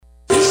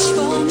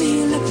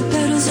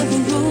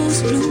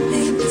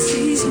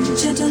amazing,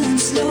 gentle and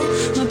slow.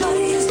 My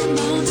body is the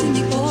mountain,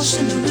 the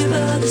ocean, the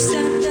river, the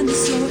sand and the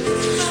slope.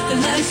 The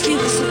life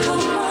giver, so come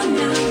on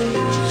now,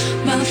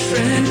 my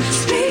friend.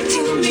 Speak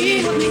to me,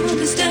 help me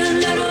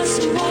understand. Let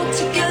us walk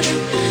together.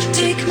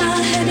 Take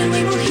my hand and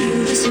we will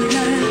heal this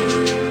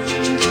land.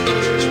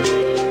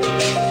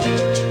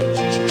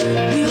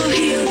 We will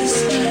heal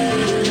this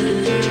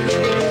land.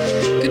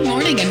 Good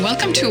morning and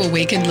welcome to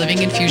Awakened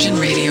Living Infusion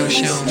Radio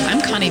Show.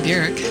 I'm Connie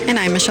Bjork. And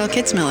I'm Michelle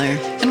Kitzmiller.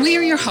 And we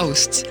are your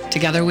hosts.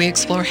 Together we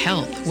explore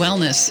health,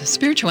 wellness,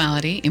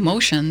 spirituality,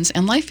 emotions,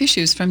 and life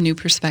issues from new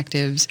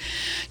perspectives.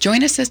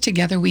 Join us as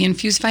together we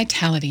infuse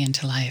vitality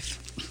into life.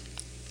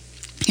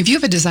 If you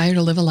have a desire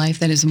to live a life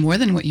that is more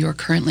than what you are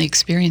currently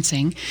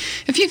experiencing,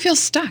 if you feel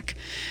stuck,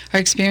 are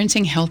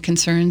experiencing health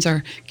concerns,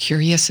 or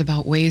curious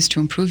about ways to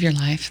improve your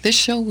life, this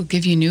show will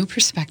give you new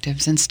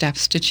perspectives and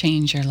steps to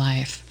change your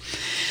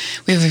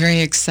life. We have a very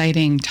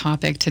exciting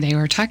topic today.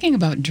 We're talking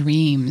about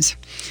dreams.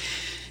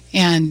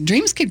 And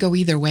dreams could go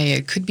either way.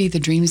 It could be the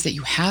dreams that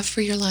you have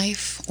for your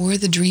life or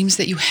the dreams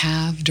that you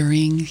have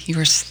during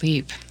your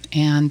sleep.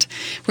 And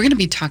we're going to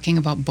be talking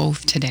about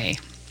both today.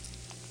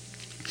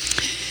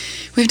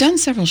 We've done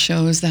several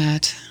shows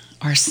that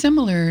are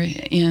similar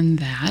in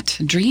that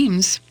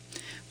dreams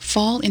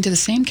fall into the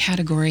same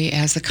category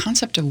as the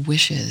concept of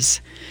wishes.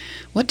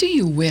 What do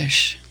you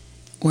wish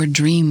or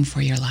dream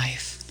for your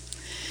life?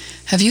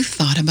 Have you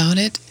thought about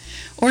it?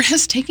 Or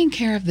has taking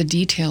care of the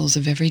details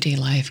of everyday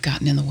life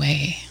gotten in the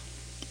way?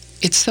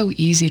 It's so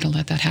easy to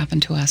let that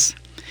happen to us.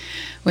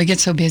 We get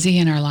so busy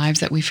in our lives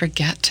that we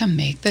forget to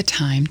make the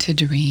time to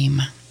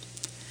dream.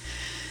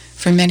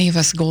 For many of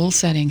us, goal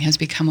setting has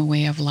become a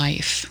way of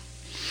life.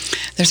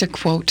 There's a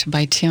quote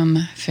by Tim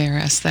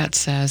Ferriss that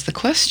says, "The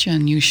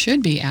question you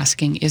should be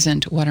asking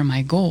isn't what are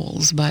my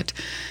goals, but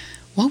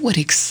what would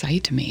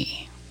excite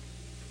me?"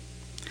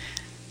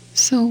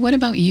 So what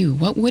about you?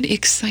 What would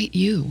excite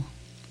you?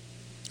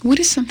 What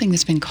is something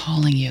that's been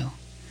calling you?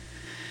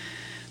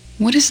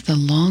 What is the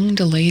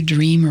long-delayed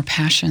dream or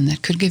passion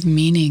that could give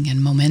meaning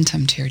and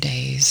momentum to your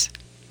days?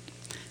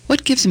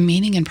 What gives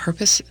meaning and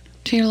purpose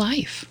to your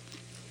life?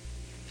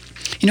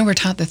 You know, we're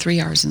taught the 3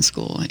 R's in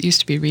school. It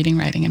used to be reading,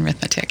 writing, and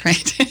arithmetic,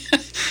 right?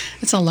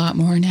 It's a lot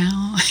more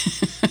now.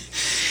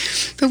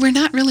 But we're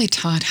not really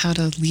taught how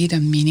to lead a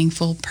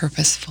meaningful,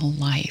 purposeful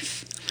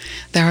life.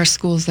 There are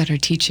schools that are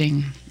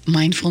teaching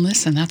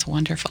mindfulness, and that's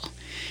wonderful,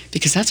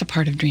 because that's a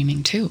part of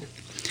dreaming too.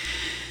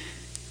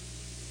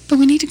 But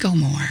we need to go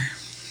more,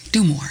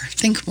 do more,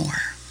 think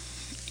more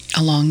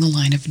along the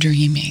line of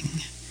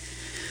dreaming.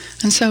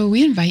 And so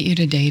we invite you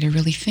today to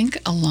really think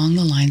along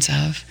the lines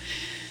of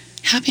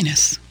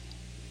happiness.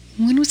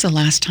 When was the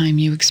last time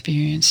you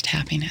experienced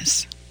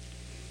happiness?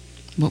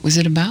 What was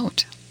it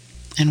about?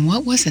 And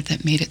what was it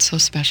that made it so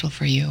special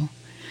for you?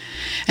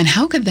 And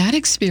how could that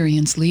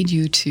experience lead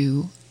you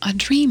to a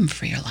dream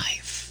for your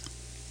life?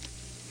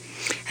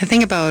 I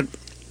think about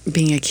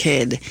being a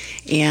kid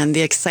and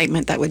the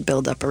excitement that would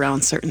build up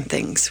around certain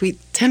things. We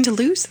tend to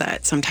lose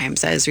that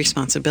sometimes as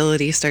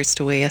responsibility starts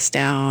to weigh us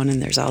down and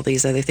there's all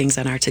these other things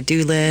on our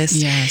to-do list.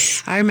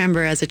 Yes. I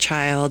remember as a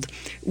child,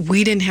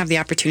 we didn't have the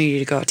opportunity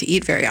to go out to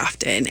eat very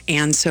often.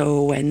 And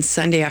so when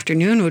Sunday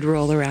afternoon would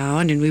roll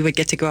around and we would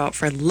get to go out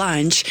for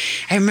lunch,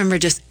 I remember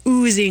just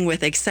oozing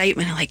with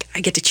excitement. Like,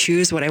 I get to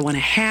choose what I want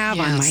to have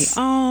on my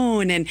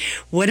own. And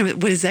what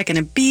is that going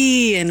to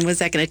be? And what's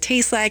that going to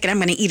taste like? And I'm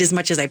going to eat as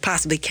much as I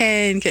possibly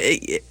can.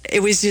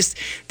 It was just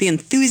the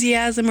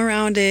enthusiasm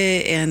around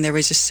it, and there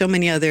was just so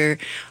many other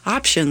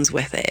options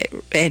with it,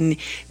 and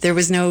there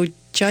was no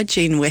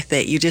judging with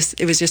it.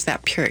 It was just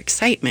that pure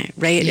excitement,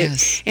 right?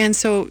 Yes. And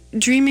so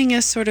dreaming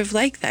is sort of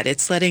like that.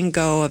 It's letting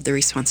go of the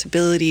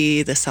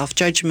responsibility, the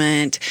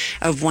self-judgment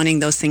of wanting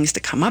those things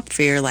to come up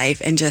for your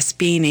life, and just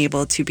being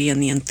able to be in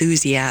the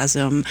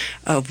enthusiasm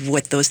of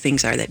what those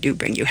things are that do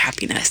bring you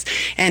happiness.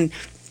 And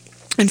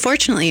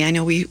unfortunately, I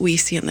know we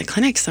see in the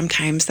clinic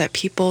sometimes that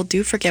people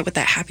do forget what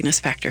that happiness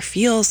factor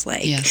feels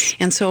like. Yes.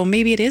 And so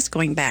maybe it is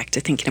going back to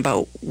thinking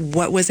about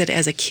what was it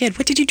as a kid?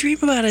 What did you dream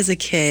about as a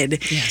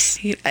kid? Yes.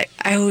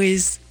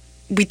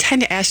 We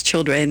tend to ask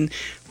children,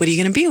 what are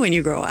you going to be when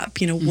you grow up?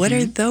 What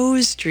are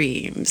those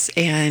dreams?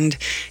 And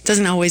it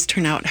doesn't always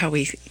turn out how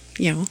we,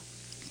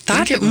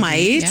 thought it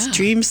might. Yeah.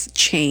 Dreams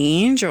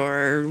change,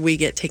 or we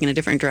get taken a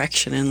different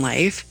direction in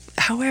life.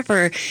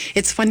 However,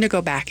 it's fun to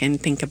go back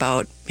and think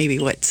about maybe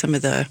what some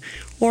of the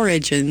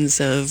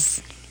origins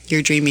of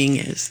your dreaming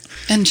is.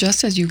 And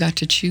just as you got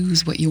to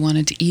choose what you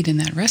wanted to eat in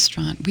that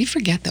restaurant, we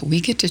forget that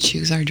we get to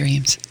choose our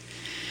dreams.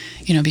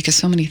 Because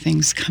so many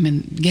things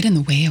get in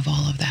the way of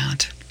all of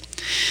that.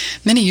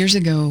 Many years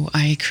ago,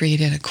 I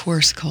created a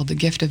course called The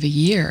Gift of a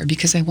Year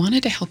because I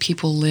wanted to help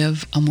people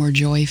live a more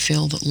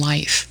joy-filled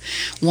life,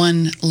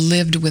 one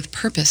lived with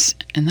purpose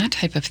and that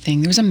type of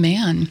thing. There was a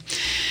man,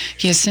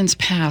 he has since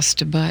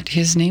passed, but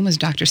his name was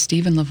Dr.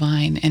 Stephen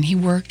Levine, and he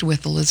worked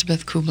with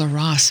Elizabeth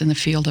Kubler-Ross in the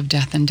field of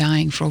death and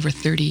dying for over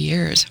 30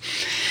 years.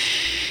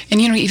 And,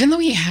 even though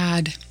he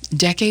had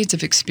decades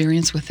of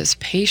experience with his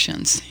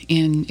patients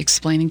in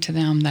explaining to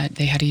them that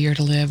they had a year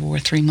to live or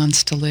 3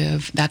 months to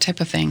live, that type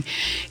of thing,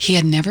 he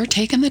had never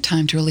taken the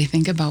time to really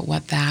think about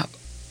what that,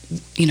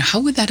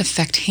 how would that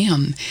affect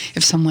him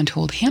if someone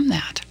told him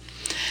that?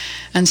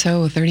 And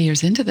so 30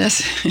 years into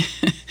this,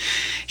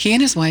 he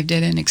and his wife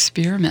did an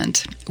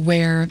experiment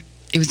where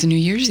it was New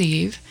Year's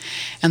Eve,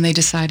 and they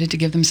decided to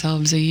give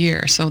themselves a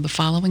year. So the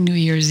following New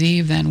Year's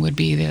Eve then would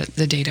be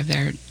the date of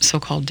their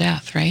so-called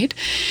death, right?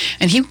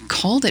 And he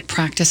called it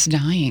practice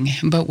dying.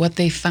 But what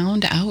they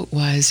found out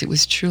was it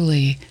was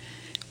truly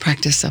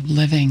practice of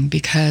living,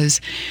 because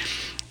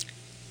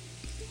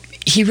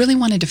he really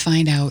wanted to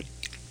find out,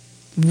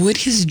 would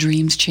his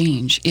dreams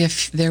change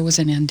if there was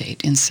an end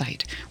date in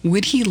sight?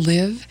 Would he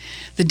live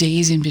the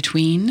days in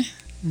between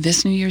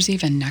this New Year's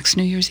Eve and next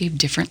New Year's Eve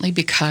differently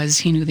because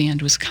he knew the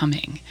end was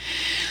coming?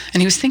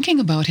 And he was thinking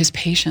about his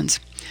patients.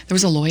 There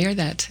was a lawyer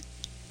that,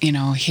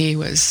 he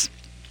was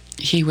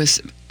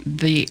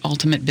the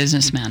ultimate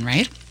businessman,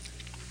 right?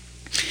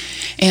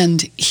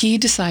 And he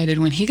decided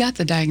when he got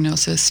the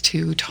diagnosis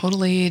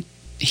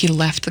he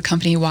left the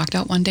company, walked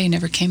out one day,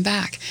 never came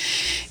back.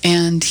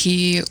 And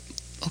he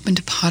opened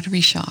a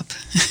pottery shop.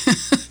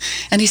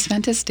 And he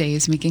spent his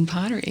days making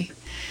pottery.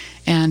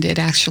 And it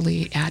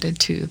actually added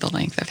to the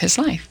length of his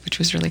life, which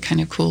was really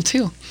kind of cool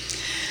too.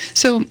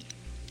 So,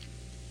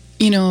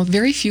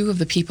 very few of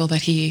the people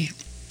that he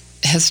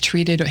had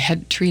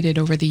treated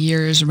over the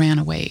years ran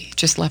away,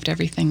 just left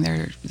everything,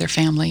 their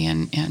family,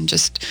 and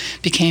just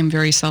became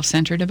very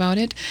self-centered about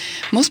it.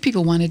 Most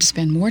people wanted to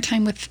spend more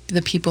time with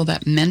the people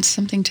that meant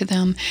something to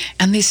them,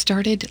 and they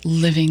started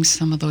living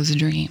some of those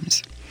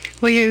dreams.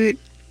 Well, you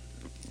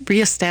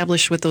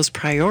reestablish what those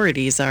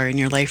priorities are in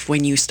your life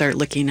when you start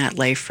looking at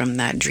life from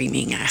that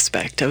dreaming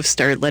aspect of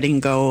start letting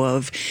go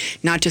of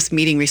not just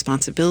meeting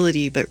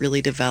responsibility, but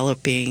really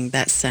developing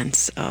that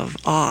sense of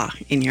awe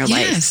in your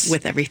life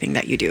with everything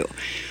that you do.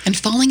 And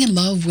falling in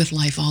love with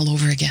life all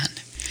over again.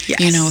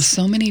 Yes.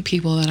 So many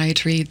people that I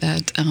treat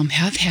that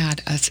have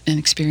had an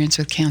experience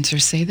with cancer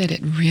say that it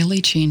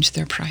really changed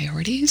their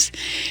priorities,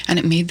 and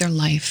it made their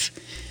life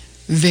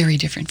very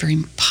different, very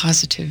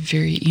positive,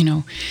 very,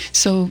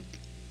 so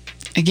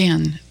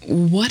again,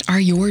 what are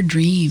your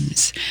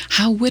dreams?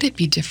 How would it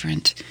be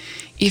different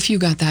if you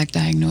got that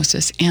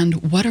diagnosis?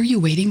 And what are you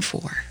waiting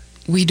for?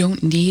 We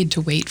don't need to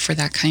wait for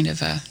that kind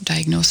of a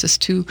diagnosis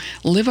to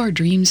live our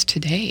dreams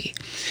today.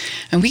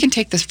 And we can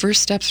take the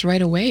first steps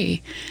right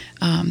away.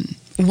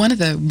 One of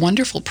the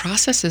wonderful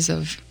processes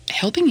of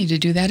helping you to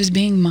do that is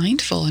being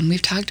mindful. And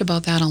we've talked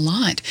about that a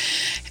lot.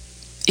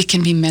 It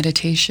can be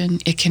meditation.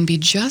 It can be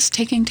just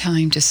taking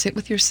time to sit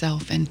with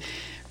yourself and,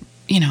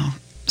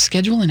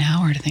 schedule an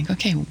hour to think,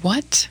 okay,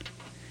 what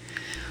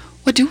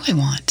do I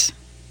want?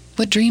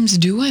 What dreams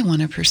do I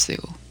want to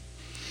pursue?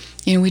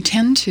 We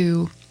tend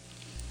to,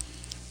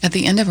 at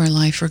the end of our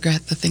life,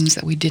 regret the things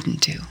that we didn't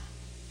do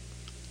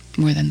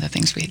more than the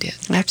things we did.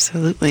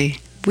 Absolutely.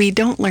 We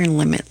don't learn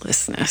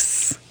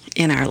limitlessness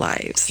in our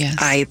lives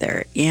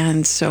either.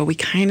 And so we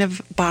kind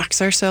of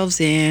box ourselves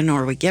in,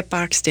 or we get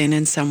boxed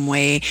in some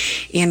way,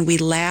 and we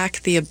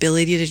lack the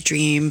ability to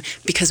dream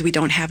because we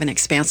don't have an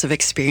expansive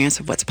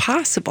experience of what's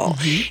possible.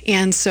 Mm-hmm.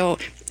 And so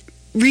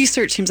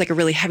research seems like a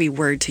really heavy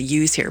word to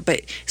use here,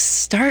 but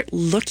start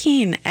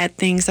looking at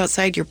things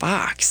outside your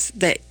box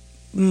that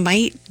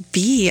might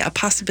be a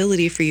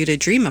possibility for you to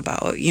dream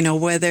about.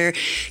 Whether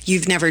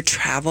you've never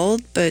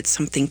traveled, but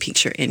something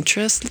piques your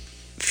interest,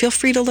 feel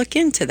free to look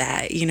into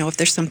that. If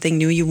there's something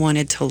new you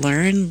wanted to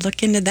learn,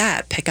 look into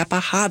that. Pick up a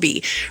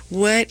hobby.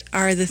 What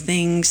are the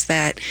things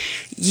that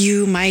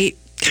you might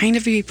kind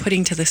of be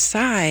putting to the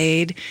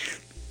side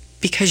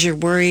because you're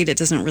worried it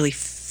doesn't really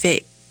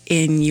fit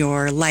in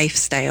your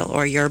lifestyle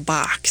or your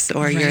box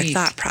or your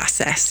thought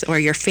process or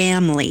your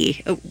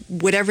family,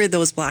 whatever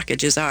those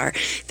blockages are?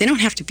 They don't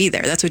have to be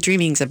there. That's what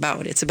dreaming's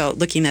about. It's about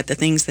looking at the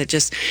things that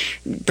just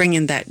bring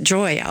in that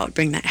joy out,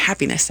 bring that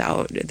happiness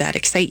out, that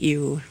excite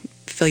you,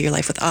 fill your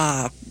life with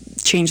awe,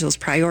 change those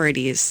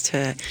priorities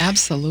to...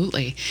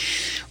 Absolutely.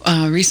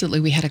 Recently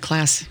we had a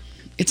class,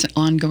 it's an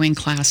ongoing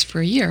class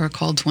for a year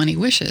called 20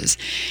 Wishes.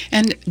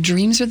 And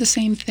dreams are the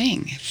same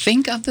thing.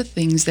 Think of the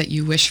things that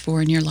you wish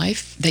for in your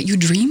life, that you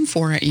dream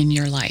for in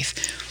your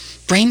life.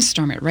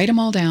 Brainstorm it, write them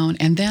all down,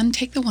 and then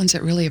take the ones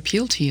that really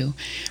appeal to you.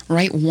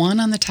 Write one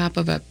on the top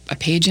of a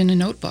page in a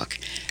notebook,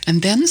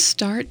 and then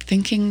start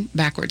thinking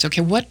backwards. Okay,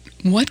 what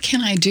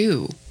can I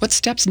do? What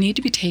steps need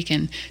to be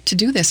taken to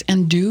do this?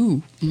 And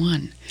do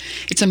one.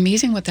 It's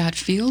amazing what that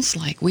feels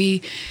like.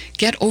 We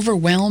get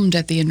overwhelmed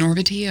at the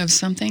enormity of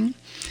something.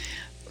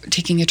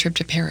 Taking a trip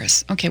to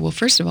Paris. Okay, well,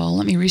 first of all,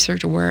 let me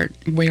research where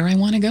I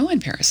want to go in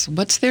Paris.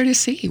 What's there to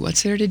see?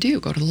 What's there to do?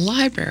 Go to the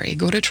library,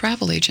 go to a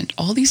travel agent,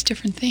 all these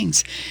different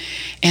things.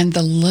 And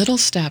the little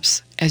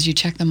steps, as you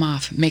check them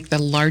off, make the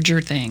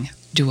larger thing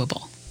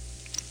doable,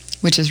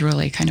 which is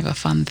really kind of a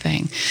fun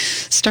thing.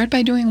 Start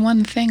by doing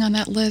one thing on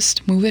that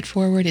list, move it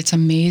forward. It's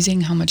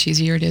amazing how much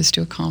easier it is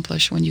to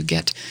accomplish when you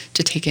get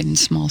to take it in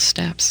small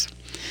steps.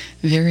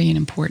 Very an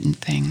important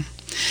thing.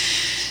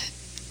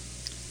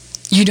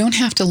 You don't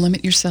have to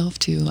limit yourself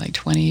to like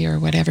 20 or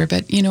whatever,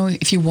 but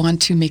if you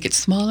want to make it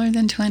smaller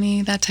than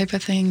 20, that type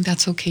of thing,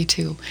 that's okay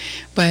too.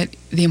 But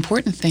the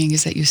important thing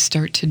is that you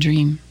start to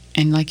dream.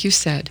 And like you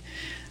said,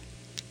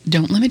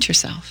 don't limit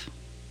yourself.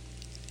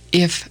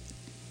 If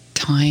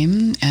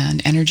time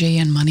and energy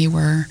and money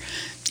were,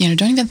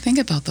 don't even think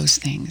about those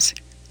things.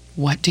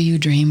 What do you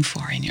dream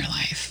for in your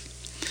life?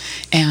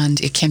 And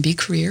it can be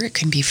career, it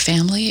can be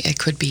family, it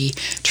could be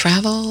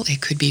travel, it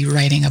could be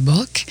writing a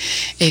book,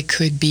 it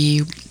could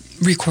be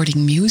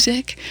recording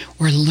music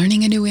or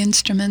learning a new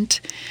instrument.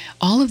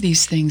 All of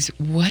these things,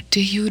 what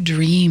do you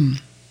dream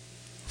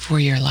for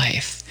your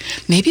life?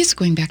 Maybe it's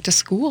going back to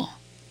school.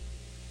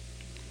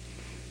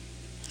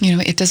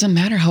 It doesn't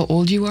matter how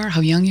old you are,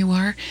 how young you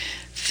are.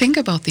 Think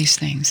about these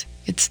things.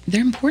 They're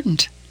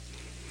important.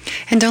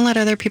 And don't let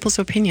other people's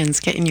opinions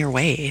get in your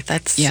way.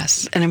 That's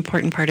yes. an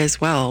important part as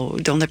well.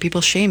 Don't let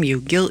people shame you,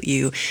 guilt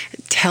you,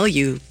 tell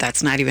you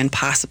that's not even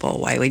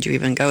possible. Why would you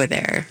even go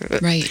there?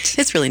 Right.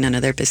 It's really none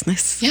of their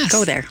business. Yes.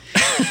 Go there.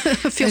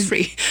 Feel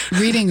free.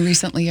 Reading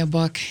recently a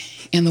book,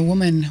 and the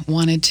woman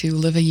wanted to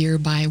live a year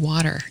by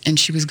water, and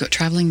she was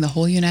traveling the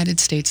whole United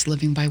States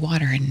living by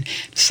water. And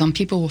some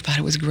people thought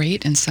it was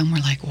great, and some were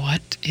like,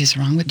 "What is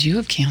wrong with you? You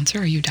have cancer?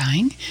 Are you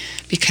dying?"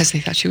 Because they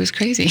thought she was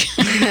crazy.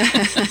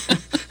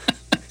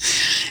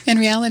 In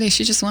reality,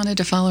 she just wanted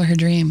to follow her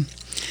dream.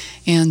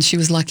 And she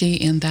was lucky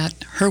in that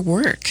her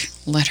work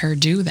let her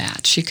do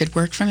that. She could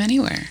work from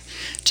anywhere.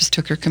 Just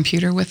took her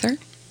computer with her,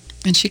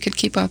 and she could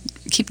keep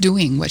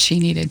doing what she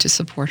needed to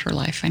support her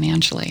life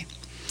financially.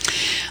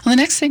 On the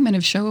next segment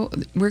of show,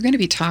 we're going to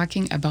be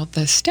talking about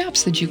the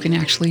steps that you can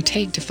actually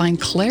take to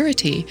find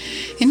clarity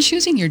in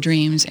choosing your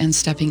dreams and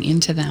stepping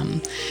into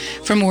them.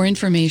 For more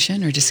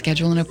information or to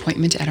schedule an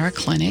appointment at our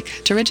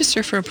clinic, to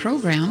register for a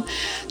program,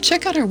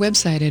 check out our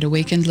website at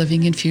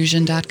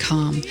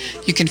awakenedlivinginfusion.com.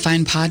 You can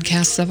find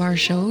podcasts of our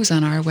shows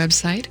on our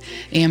website,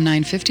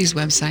 AM950's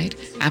website,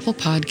 Apple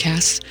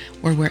Podcasts,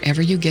 or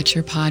wherever you get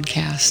your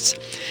podcasts.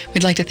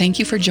 We'd like to thank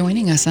you for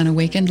joining us on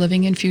Awakened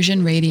Living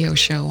Infusion radio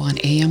show on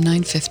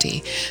AM950.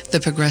 The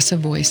progressive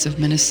voice of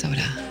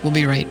Minnesota. We'll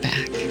be right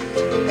back.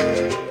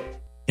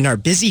 In our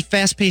busy,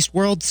 fast-paced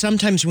world,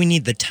 sometimes we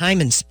need the time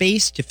and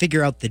space to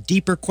figure out the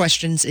deeper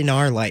questions in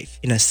our life.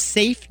 In a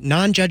safe,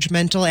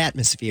 non-judgmental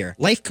atmosphere,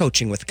 Life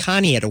Coaching with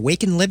Connie at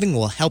Awaken Living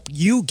will help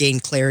you gain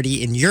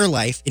clarity in your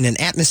life in an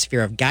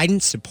atmosphere of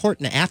guidance, support,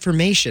 and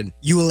affirmation.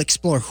 You will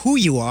explore who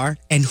you are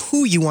and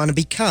who you want to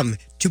become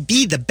to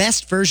be the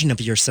best version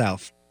of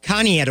yourself.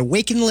 Connie at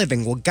Awaken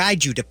Living will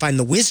guide you to find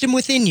the wisdom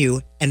within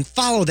you and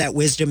follow that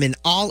wisdom in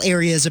all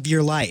areas of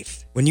your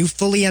life. When you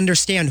fully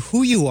understand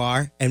who you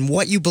are and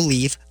what you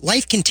believe,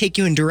 life can take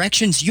you in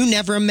directions you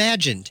never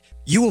imagined.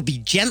 You will be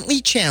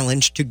gently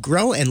challenged to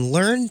grow and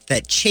learn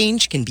that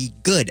change can be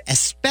good,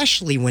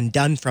 especially when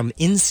done from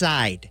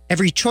inside.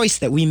 Every choice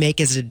that we make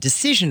is a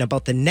decision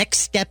about the next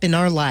step in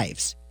our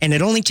lives. And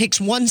it only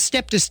takes one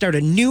step to start a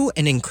new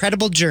and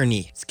incredible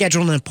journey.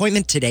 Schedule an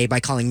appointment today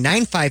by calling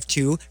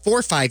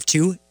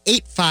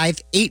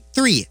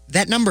 952-452-8583.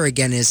 That number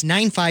again is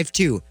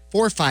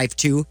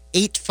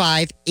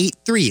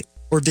 952-452-8583.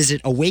 Or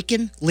visit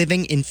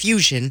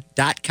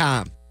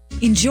awakenlivinginfusion.com.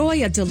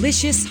 Enjoy a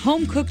delicious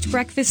home-cooked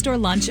breakfast or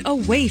lunch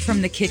away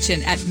from the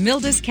kitchen at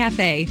Milda's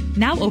Cafe,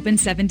 now open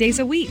 7 days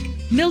a week.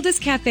 Milda's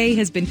Cafe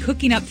has been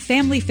cooking up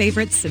family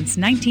favorites since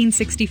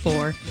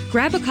 1964.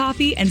 Grab a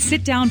coffee and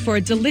sit down for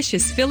a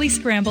delicious Philly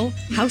scramble,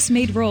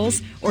 house-made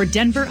rolls, or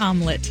Denver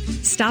omelet.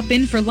 Stop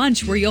in for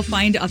lunch where you'll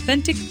find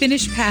authentic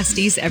Finnish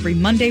pasties every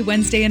Monday,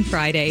 Wednesday, and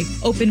Friday.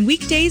 Open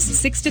weekdays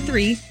 6 to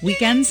 3,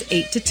 weekends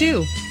 8 to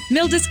 2.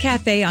 Milda's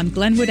Cafe on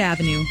Glenwood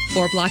Avenue,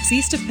 4 blocks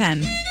east of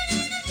Penn.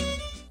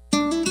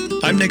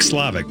 I'm Nick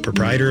Slavic,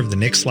 proprietor of the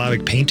Nick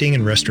Slavic Painting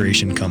and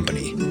Restoration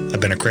Company. I've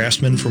been a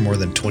craftsman for more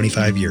than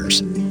 25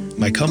 years.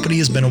 My company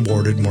has been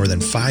awarded more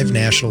than 5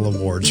 national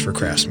awards for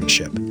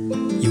craftsmanship.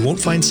 You won't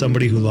find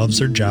somebody who loves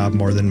their job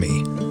more than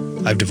me.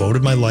 I've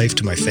devoted my life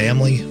to my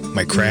family,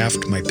 my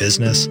craft, my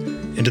business,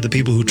 and to the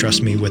people who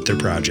trust me with their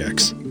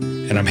projects.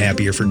 And I'm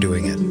happier for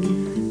doing it.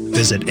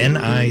 Visit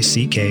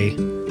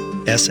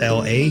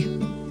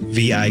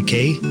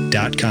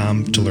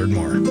NICKSLAVIK.com to learn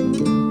more.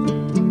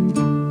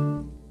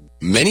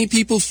 Many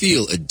people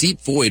feel a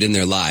deep void in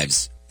their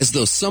lives, as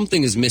though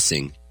something is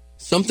missing,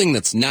 something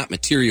that's not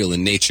material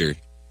in nature.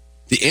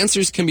 The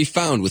answers can be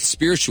found with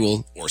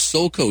spiritual or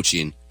soul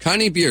coaching.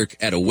 Connie Björk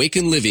at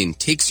Awaken Living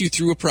takes you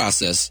through a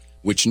process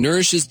which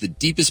nourishes the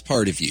deepest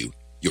part of you,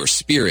 your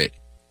spirit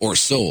or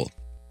soul.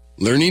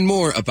 Learning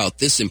more about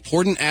this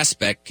important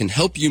aspect can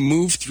help you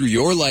move through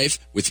your life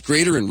with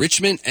greater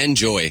enrichment and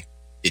joy.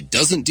 It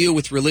doesn't deal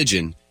with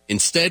religion.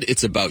 Instead,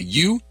 it's about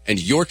you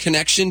and your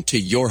connection to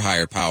your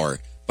higher power,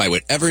 by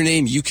whatever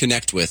name you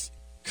connect with.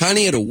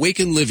 Connie at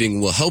Awaken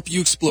Living will help you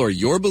explore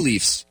your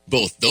beliefs,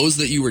 both those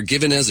that you were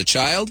given as a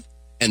child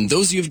and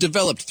those you've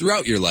developed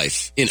throughout your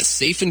life, in a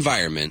safe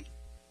environment.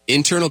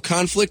 Internal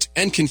conflict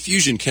and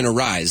confusion can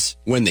arise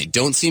when they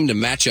don't seem to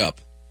match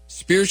up.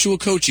 Spiritual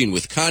coaching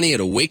with Connie at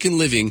Awaken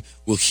Living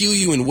will heal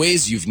you in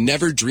ways you've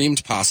never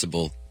dreamed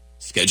possible.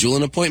 Schedule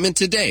an appointment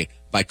today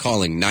by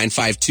calling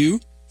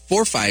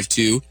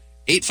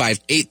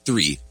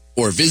 952-452-8583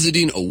 or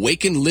visiting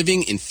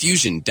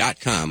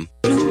awakenedlivinginfusion.com.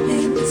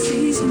 Blooming the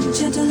season,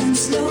 gentle and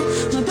slow.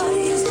 My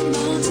body is the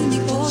mountain,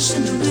 the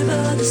ocean, the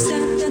river, the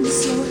sand and the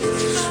soul.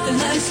 The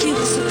life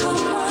giver, so come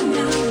on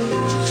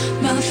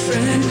now, my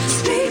friend.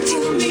 Speak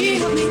to me,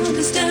 help me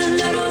understand.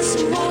 Let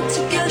us walk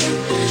together.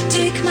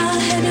 Take my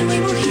hand and we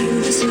will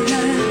heal this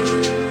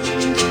land.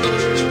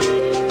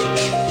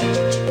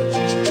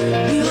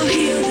 We will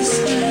heal this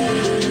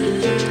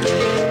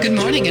land. Good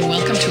morning and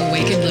welcome to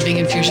Awakened Living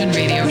Infusion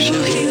Radio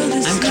Show.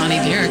 I'm Connie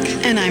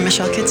Bjerk. And I'm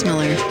Michelle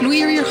Kitzmiller. And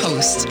we are your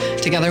hosts.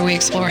 Together we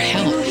explore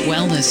health,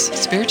 wellness,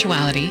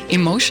 spirituality,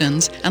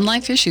 emotions, and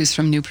life issues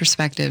from new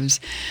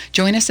perspectives.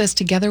 Join us as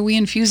together we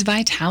infuse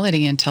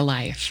vitality into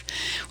life.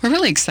 We're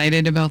really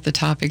excited about the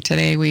topic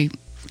today. We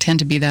tend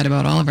to be that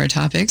about all of our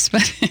topics,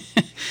 but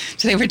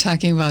today we're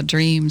talking about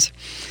dreams.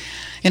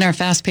 In our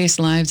fast-paced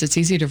lives, it's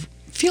easy to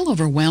feel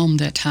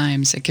overwhelmed at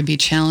times. It can be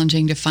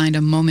challenging to find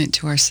a moment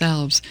to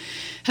ourselves.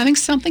 Having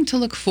something to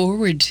look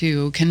forward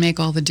to can make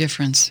all the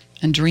difference,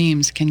 and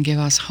dreams can give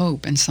us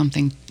hope and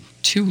something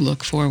to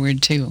look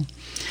forward to.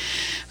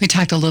 We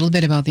talked a little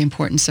bit about the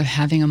importance of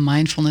having a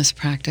mindfulness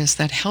practice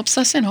that helps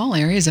us in all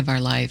areas of our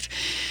life.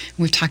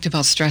 We've talked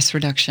about stress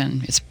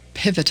reduction. It's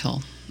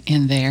pivotal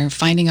in there,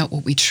 finding out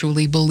what we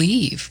truly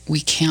believe.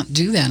 We can't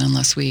do that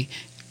unless we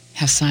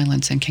have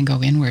silence and can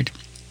go inward.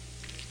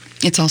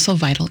 It's also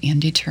vital in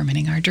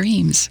determining our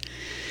dreams.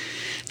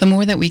 The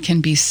more that we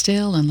can be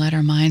still and let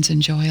our minds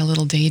enjoy a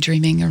little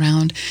daydreaming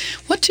around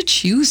what to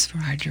choose for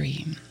our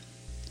dream,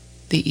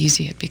 the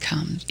easier it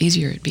becomes.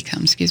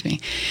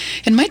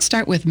 It might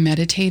start with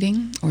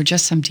meditating or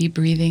just some deep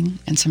breathing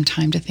and some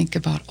time to think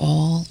about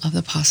all of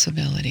the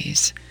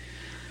possibilities.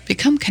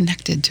 Become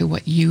connected to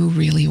what you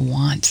really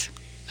want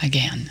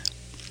again.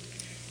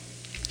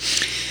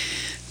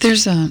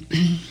 There's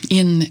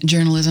in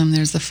journalism,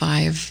 there's the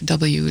 5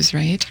 W's,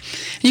 right?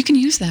 And you can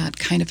use that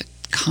kind of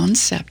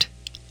concept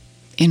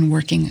in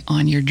working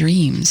on your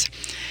dreams.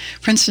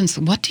 For instance,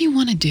 what do you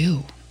want to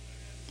do?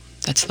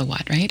 That's the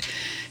what, right?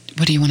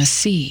 What do you want to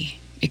see,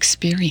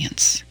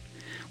 experience?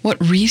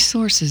 What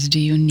resources do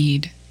you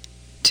need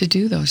to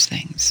do those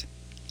things?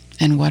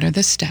 And what are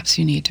the steps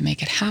you need to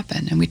make it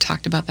happen? And we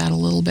talked about that a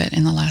little bit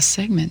in the last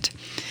segment.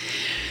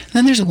 And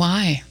then there's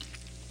why.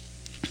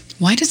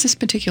 Why does this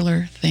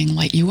particular thing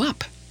light you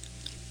up?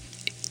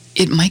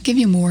 It might give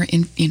you more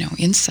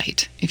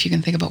insight if you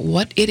can think about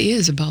what it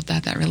is about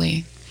that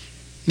really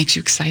makes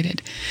you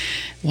excited.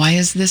 Why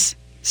is this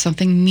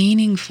something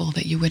meaningful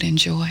that you would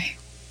enjoy?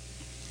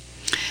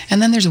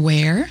 And then there's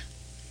where.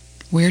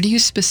 Where do you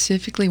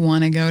specifically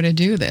want to go to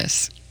do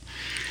this?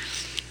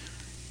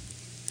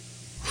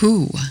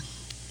 Who?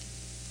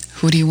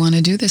 Who do you want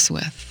to do this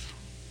with?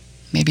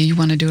 Maybe you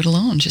want to do it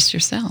alone, just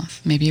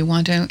yourself. Maybe you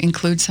want to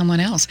include someone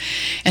else.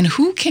 And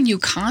who can you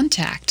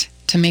contact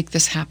to make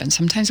this happen?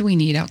 Sometimes we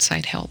need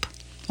outside help.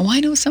 Oh, I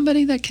know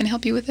somebody that can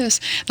help you with this.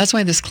 That's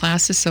why this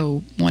class is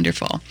so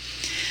wonderful.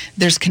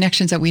 There's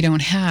connections that we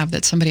don't have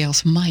that somebody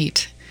else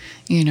might,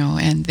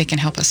 and they can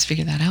help us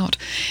figure that out.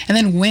 And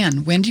then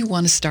when? When do you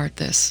want to start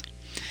this?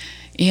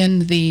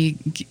 In the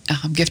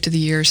Gift of the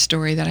Year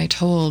story that I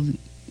told,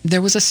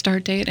 there was a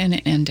start date and an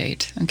end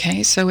date,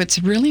 okay? So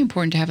it's really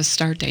important to have a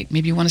start date.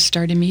 Maybe you want to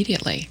start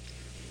immediately.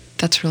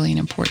 That's really an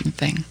important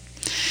thing.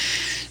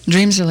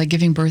 Dreams are like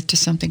giving birth to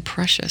something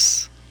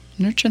precious.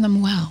 Nurture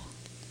them well.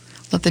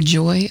 Let the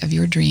joy of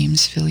your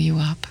dreams fill you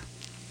up.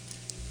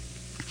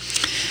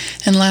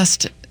 And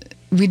last,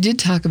 we did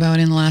talk about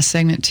in the last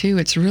segment too,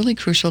 it's really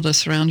crucial to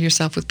surround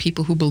yourself with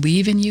people who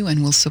believe in you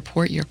and will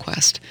support your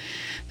quest.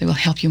 They will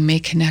help you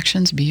make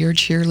connections, be your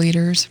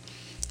cheerleaders.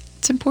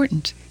 It's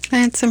important.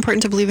 And it's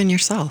important to believe in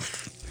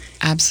yourself.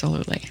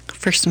 Absolutely.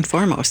 First and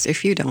foremost,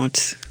 if you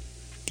don't,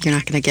 you're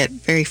not going to get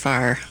very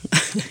far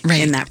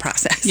right. in that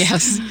process.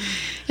 Yes.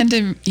 And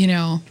to,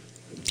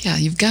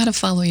 you've got to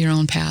follow your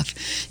own path.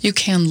 You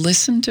can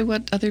listen to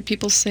what other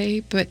people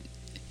say, but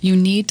you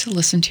need to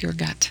listen to your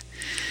gut.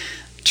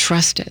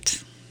 Trust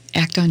it.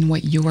 Act on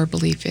what your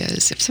belief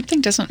is. If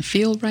something doesn't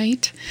feel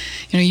right,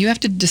 you have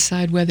to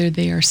decide whether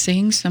they are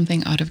saying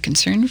something out of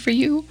concern for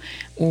you,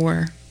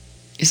 or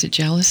is it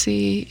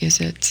jealousy? Is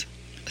it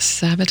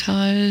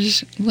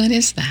sabotage? What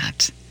is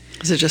that?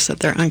 Is it just that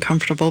they're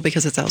uncomfortable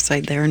because it's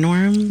outside their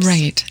norms?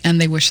 Right.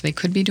 And they wish they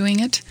could be doing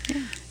it.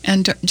 Yeah.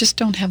 And just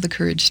don't have the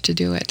courage to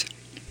do it.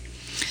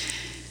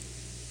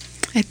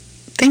 I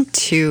think,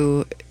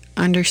 too,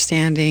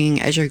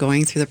 understanding as you're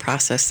going through the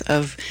process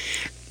of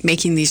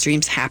making these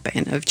dreams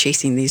happen, of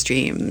chasing these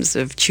dreams,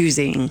 of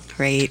choosing,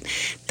 right,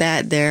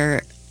 that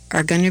there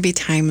are going to be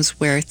times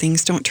where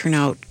things don't turn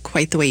out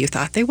quite the way you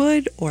thought they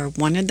would or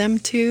wanted them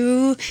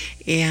to.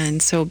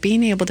 And so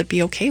being able to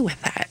be okay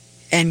with that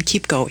and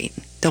keep going.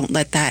 Don't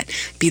let that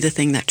be the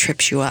thing that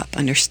trips you up.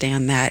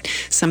 Understand that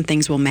some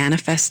things will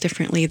manifest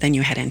differently than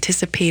you had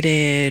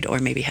anticipated or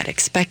maybe had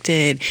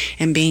expected,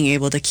 and being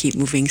able to keep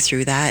moving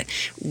through that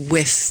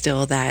with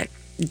still that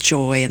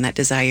joy and that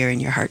desire in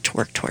your heart to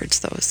work towards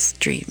those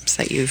dreams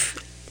that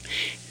you've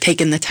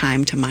taken the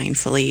time to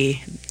mindfully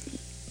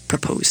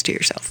propose to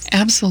yourself.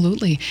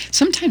 Absolutely.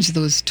 Sometimes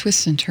those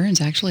twists and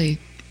turns actually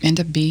end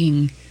up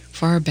being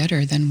far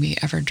better than we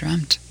ever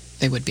dreamt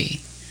they would be.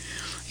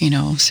 You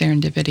know,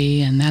 serendipity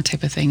and that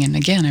type of thing. And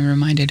again, I'm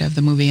reminded of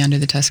the movie Under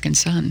the Tuscan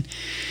Sun.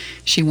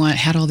 She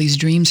had all these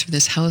dreams for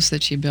this house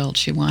that she built.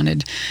 She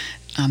wanted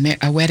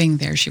a wedding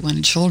there. She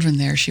wanted children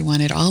there. She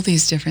wanted all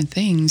these different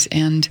things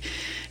and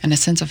a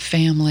sense of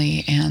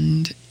family.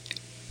 And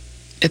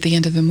at the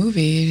end of the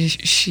movie,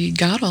 she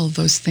got all of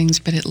those things,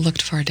 but it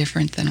looked far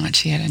different than what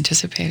she had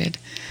anticipated.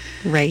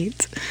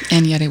 Right.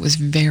 And yet it was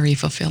very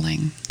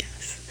fulfilling.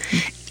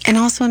 Yes. And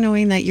also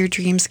knowing that your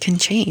dreams can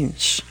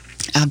change.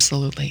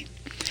 Absolutely.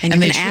 And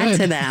you can add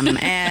to them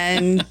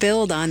and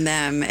build on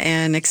them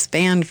and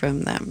expand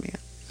from them.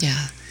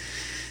 Yeah.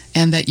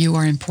 And that you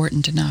are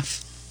important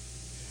enough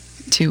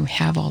to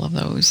have all of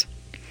those.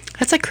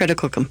 That's a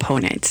critical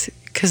component,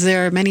 because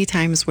there are many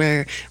times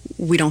where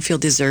we don't feel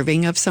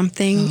deserving of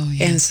something. Oh,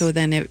 yes. And so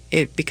then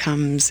it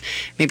becomes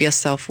maybe a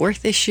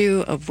self-worth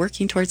issue of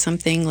working towards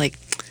something like,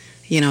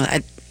 you know,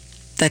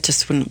 that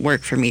just wouldn't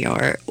work for me.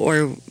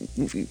 Or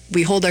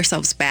we hold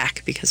ourselves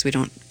back because we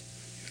don't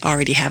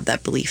already have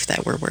that belief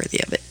that we're worthy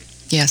of it.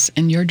 Yes,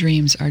 and your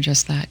dreams are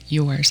just that,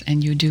 yours,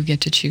 and you do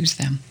get to choose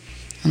them.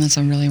 And that's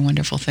a really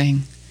wonderful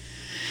thing.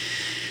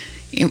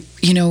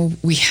 You know,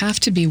 we have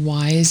to be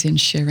wise in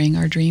sharing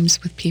our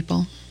dreams with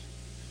people.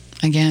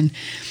 Again,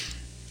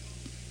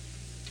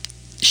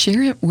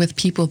 share it with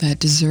people that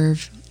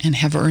deserve and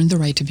have earned the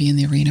right to be in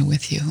the arena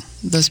with you.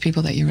 Those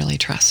people that you really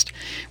trust.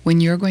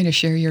 When you're going to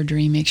share your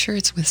dream, make sure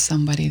it's with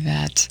somebody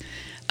that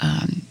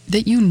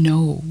you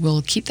know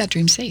will keep that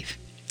dream safe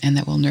and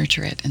that will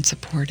nurture it and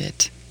support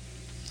it.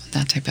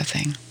 That type of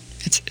thing.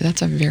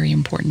 That's a very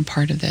important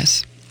part of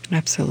this.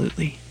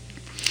 Absolutely.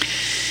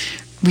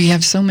 We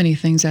have so many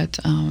things that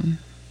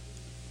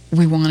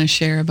we want to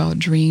share about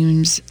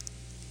dreams.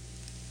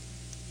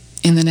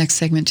 In the next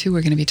segment, too,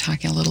 we're going to be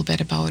talking a little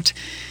bit about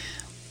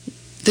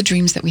the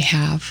dreams that we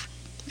have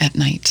at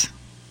night.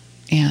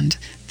 And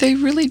they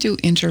really do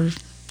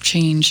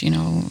interchange, you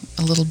know,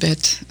 a little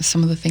bit.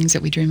 Some of the things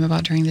that we dream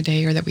about during the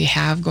day or that we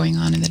have going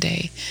on in the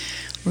day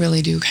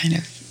really do kind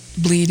of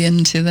bleed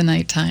into the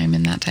nighttime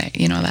and that,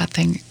 you know, that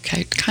thing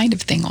kind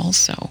of thing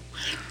also.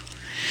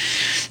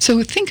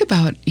 So think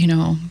about, you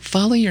know,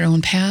 follow your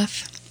own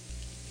path,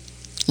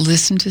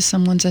 listen to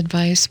someone's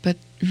advice, but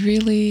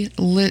really,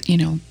 you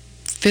know,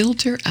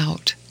 filter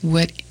out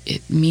what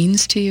it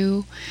means to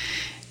you.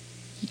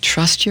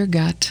 Trust your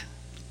gut,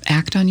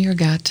 act on your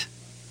gut,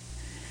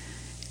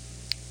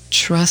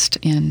 trust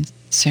in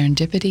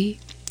serendipity,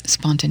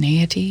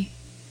 spontaneity.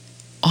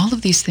 All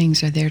of these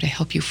things are there to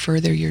help you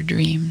further your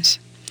dreams.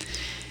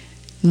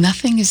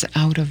 Nothing is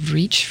out of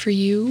reach for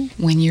you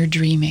when you're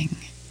dreaming.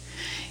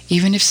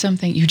 Even if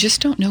you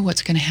just don't know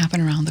what's going to happen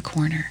around the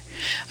corner.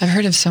 I've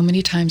heard of so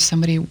many times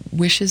somebody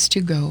wishes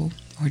to go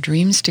or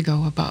dreams to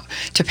go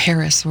to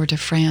Paris or to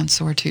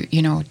France or to,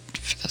 you know,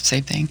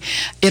 same thing,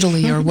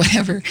 Italy or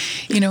whatever,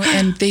 you know,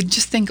 and they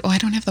just think, oh, I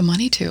don't have the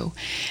money to.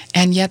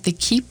 And yet they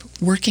keep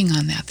working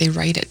on that. They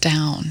write it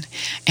down.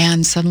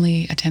 And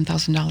suddenly a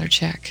 $10,000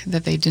 check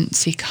that they didn't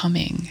see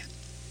coming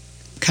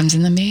comes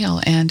in the mail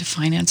and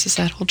finances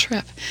that whole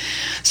trip.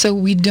 So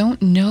we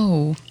don't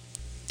know,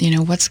 you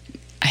know, what's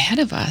ahead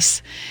of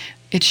us.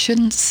 It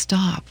shouldn't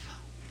stop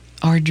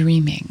our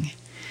dreaming.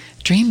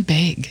 Dream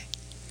big.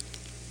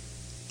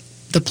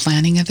 The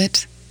planning of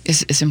it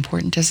is as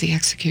important as the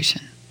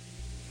execution.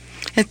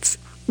 It's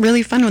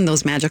really fun when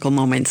those magical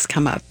moments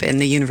come up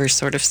and the universe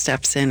sort of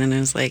steps in and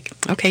is like,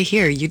 okay,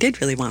 here, you did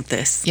really want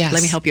this. Yes.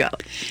 Let me help you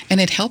out. And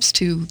it helps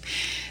to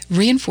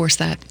reinforce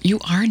that you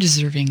are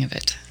deserving of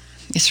it.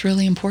 It's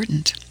really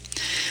important.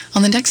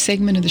 On the next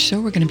segment of the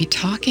show, we're going to be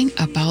talking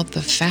about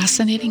the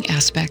fascinating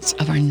aspects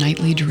of our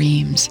nightly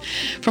dreams.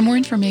 For more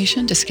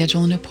information, to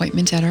schedule an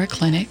appointment at our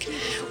clinic,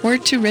 or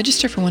to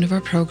register for one of our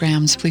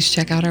programs, please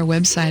check out our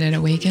website at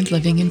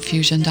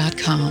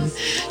awakenedlivinginfusion.com.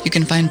 You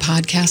can find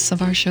podcasts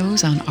of our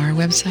shows on our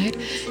website,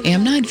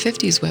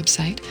 AM950's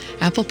website,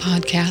 Apple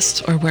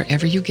Podcasts, or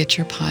wherever you get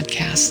your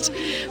podcasts.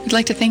 We'd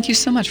like to thank you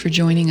so much for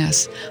joining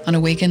us on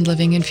Awakened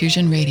Living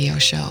Infusion Radio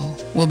Show.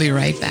 We'll be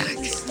right back.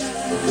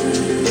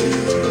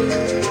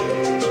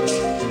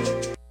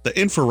 The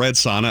infrared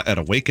sauna at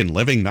Awaken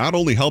Living not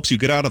only helps you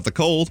get out of the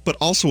cold, but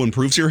also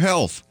improves your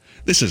health.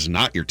 This is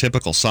not your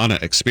typical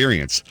sauna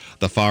experience.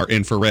 The far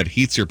infrared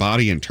heats your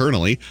body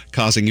internally,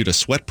 causing you to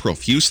sweat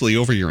profusely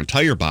over your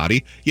entire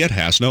body, yet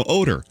has no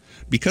odor.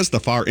 Because the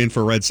far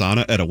infrared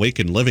sauna at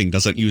Awaken Living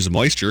doesn't use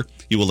moisture,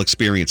 you will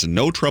experience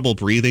no trouble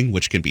breathing,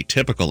 which can be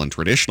typical in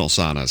traditional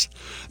saunas.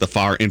 The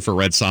far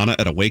infrared sauna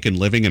at Awaken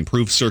Living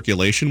improves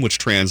circulation, which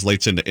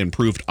translates into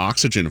improved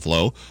oxygen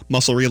flow,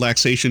 muscle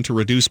relaxation to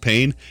reduce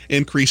pain,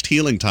 increased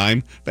healing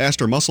time,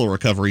 faster muscle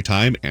recovery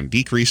time, and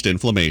decreased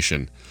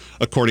inflammation.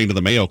 According to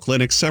the Mayo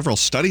Clinic, several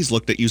studies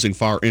looked at using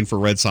far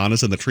infrared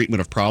saunas in the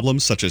treatment of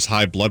problems such as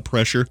high blood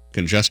pressure,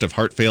 congestive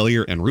heart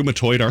failure, and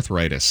rheumatoid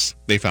arthritis.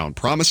 They found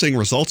promising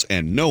results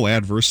and no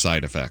adverse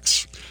side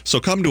effects. So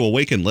come to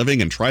Awaken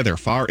Living and try their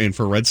far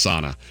infrared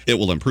sauna. It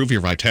will improve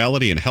your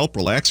vitality and help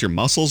relax your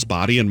muscles,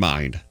 body, and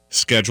mind.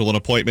 Schedule an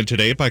appointment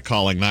today by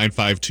calling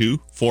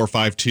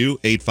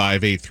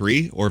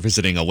 952-452-8583 or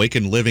visiting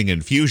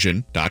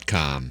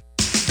awakenlivinginfusion.com.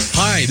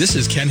 Hi, this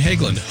is Ken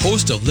Hageland,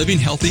 host of Living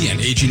Healthy and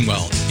Aging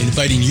Well,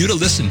 inviting you to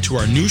listen to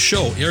our new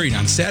show airing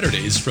on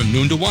Saturdays from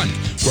noon to 1,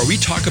 where we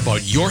talk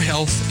about your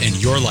health and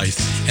your life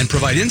and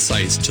provide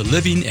insights to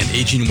living and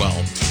aging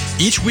well.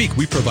 Each week,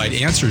 we provide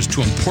answers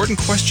to important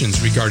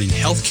questions regarding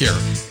health care,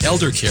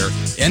 elder care,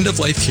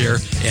 end-of-life care,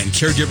 and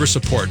caregiver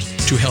support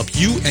to help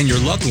you and your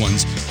loved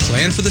ones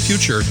plan for the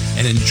future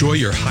and enjoy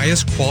your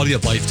highest quality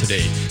of life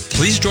today.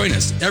 Please join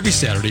us every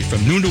Saturday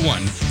from noon to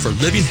 1 for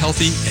Living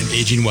Healthy and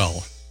Aging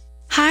Well.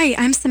 Hi,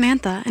 I'm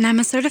Samantha, and I'm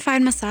a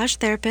certified massage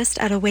therapist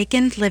at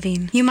Awakened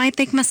Living. You might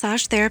think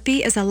massage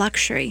therapy is a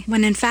luxury,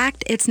 when in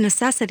fact, it's a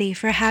necessity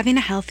for having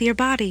a healthier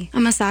body. A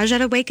massage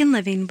at Awakened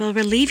Living will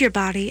relieve your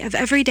body of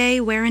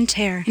everyday wear and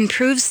tear,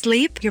 improve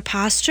sleep, your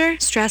posture,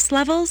 stress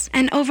levels,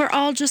 and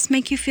overall just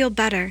make you feel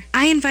better.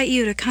 I invite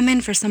you to come in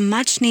for some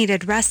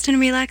much-needed rest and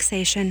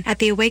relaxation at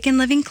the Awakened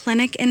Living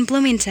Clinic in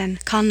Bloomington.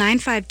 Call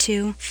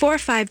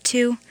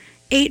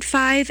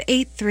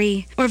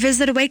 952-452-8583 or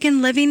visit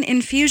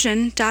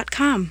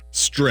awakenlivinginfusion.com.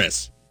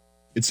 Stress.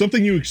 It's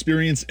something you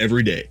experience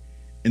every day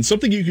and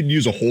something you could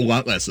use a whole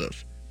lot less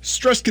of.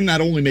 Stress can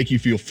not only make you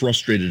feel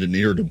frustrated and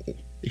irritable,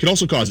 it can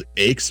also cause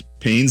aches,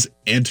 pains,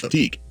 and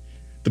fatigue.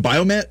 The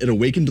Biomat at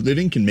Awakened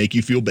Living can make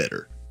you feel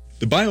better.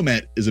 The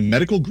Biomat is a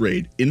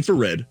medical-grade,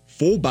 infrared,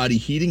 full-body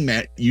heating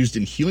mat used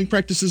in healing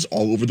practices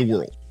all over the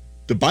world.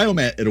 The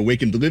Biomat at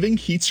Awakened Living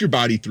heats your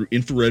body through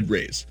infrared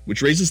rays,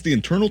 which raises the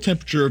internal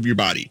temperature of your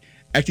body,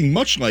 acting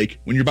much like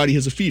when your body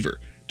has a fever,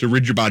 to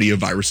rid your body of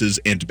viruses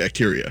and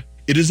bacteria.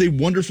 It is a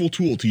wonderful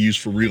tool to use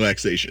for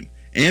relaxation,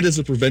 and as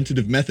a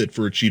preventative method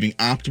for achieving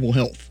optimal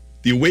health.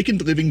 The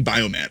Awakened Living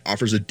Biomat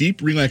offers a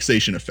deep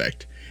relaxation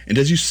effect, and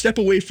as you step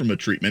away from a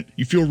treatment,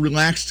 you feel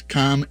relaxed,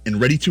 calm,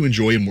 and ready to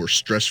enjoy a more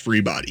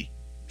stress-free body.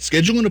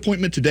 Schedule an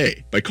appointment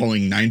today by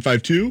calling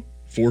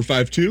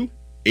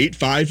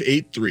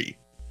 952-452-8583.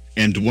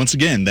 And once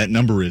again, that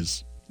number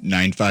is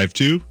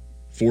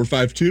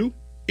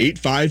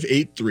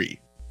 952-452-8583.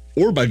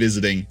 Or by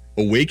visiting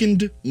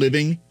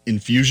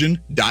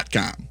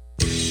awakenedlivinginfusion.com.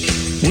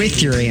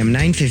 With your AM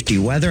 950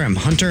 weather, I'm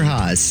Hunter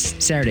Haas.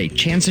 Saturday,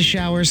 chance of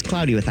showers,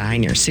 cloudy with a high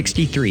near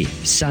 63.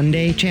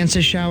 Sunday, chance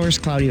of showers,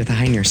 cloudy with a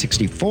high near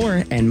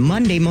 64. And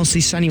Monday, mostly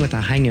sunny with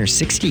a high near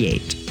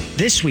 68.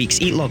 This week's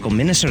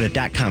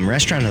EatLocalMinnesota.com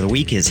restaurant of the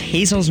week is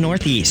Hazel's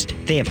Northeast.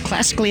 They have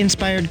classically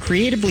inspired,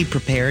 creatively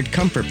prepared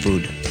comfort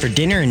food. For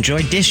dinner,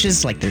 enjoy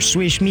dishes like their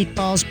Swedish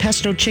meatballs,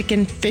 pesto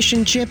chicken, fish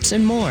and chips,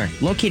 and more.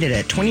 Located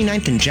at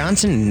 29th and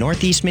Johnson in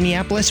Northeast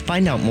Minneapolis,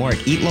 find out more at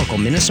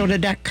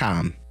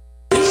EatLocalMinnesota.com.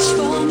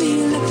 For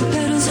me, like the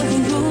petals of a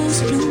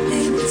rose, bloom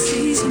in the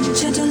season,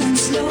 gentle and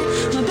slow.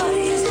 My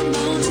body is the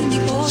mountain, the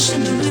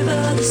ocean, the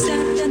river, the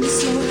sand and the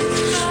soul.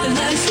 The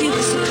life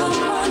gives, so come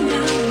on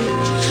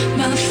now,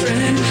 my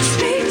friend.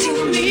 Speak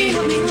to me,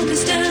 help me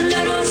understand.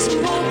 Let us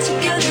walk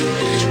together.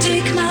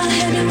 Take my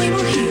hand and we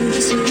will heal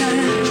this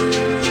land.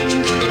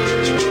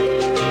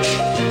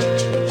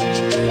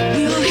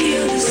 We will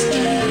heal this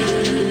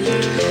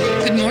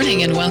land. Good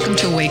morning and welcome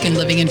to Awaken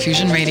Living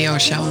Infusion Radio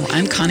Show.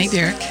 I'm Connie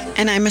Bierk.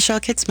 And I'm Michelle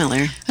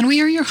Kitzmiller. And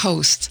we are your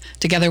hosts.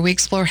 Together we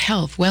explore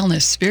health,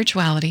 wellness,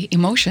 spirituality,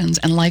 emotions,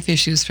 and life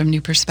issues from new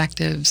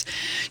perspectives.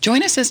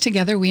 Join us as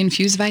together we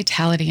infuse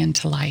vitality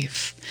into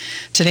life.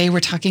 Today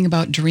we're talking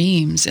about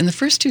dreams. In the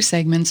first two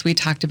segments, we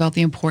talked about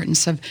the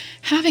importance of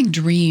having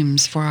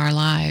dreams for our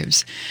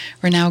lives.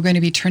 We're now going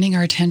to be turning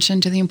our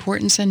attention to the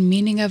importance and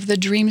meaning of the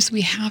dreams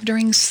we have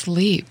during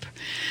sleep.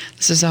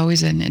 This is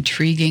always an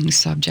intriguing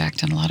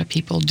subject, and a lot of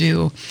people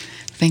do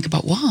think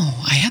about, whoa,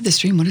 I had this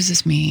dream. What does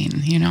this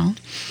mean? You know?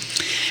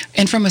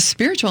 And from a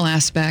spiritual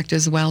aspect,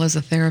 as well as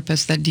a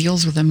therapist that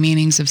deals with the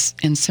meanings of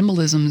and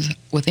symbolisms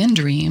within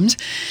dreams,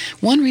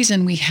 one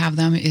reason we have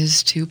them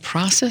is to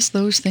process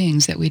those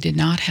things that we did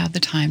not have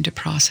the time to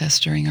process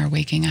during our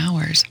waking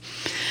hours.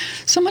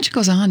 So much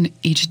goes on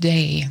each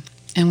day,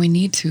 and we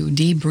need to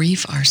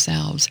debrief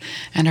ourselves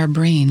and our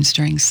brains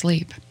during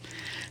sleep.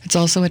 It's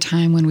also a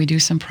time when we do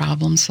some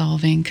problem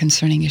solving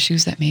concerning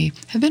issues that may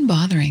have been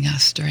bothering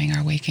us during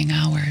our waking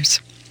hours.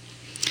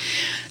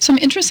 Some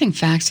interesting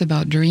facts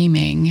about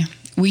dreaming.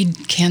 We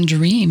can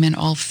dream in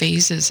all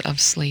phases of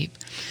sleep,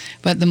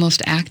 but the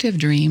most active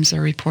dreams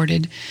are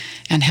reported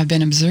and have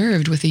been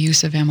observed with the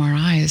use of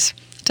MRIs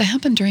to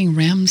happen during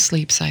REM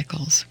sleep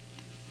cycles.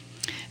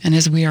 And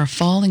as we are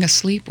falling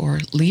asleep or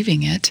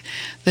leaving it,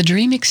 the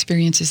dream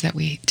experiences that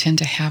we tend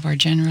to have are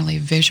generally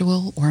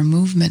visual or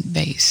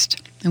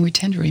movement-based, and we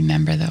tend to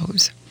remember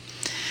those.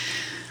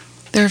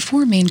 There are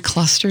four main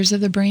clusters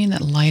of the brain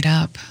that light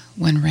up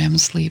when REM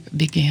sleep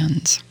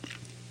begins.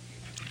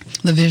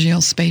 The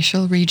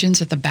visual-spatial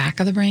regions at the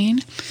back of the brain,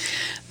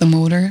 the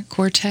motor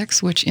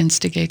cortex, which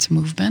instigates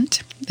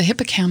movement, the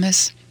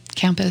hippocampus,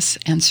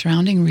 and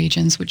surrounding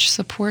regions which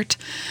support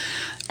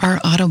our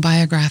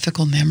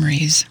autobiographical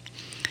memories,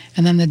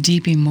 And then the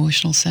deep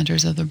emotional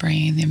centers of the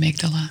brain, the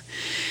amygdala,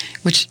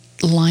 which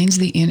lines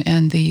the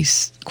and the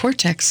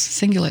cortex,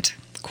 cingulate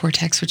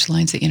cortex, which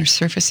lines the inner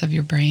surface of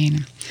your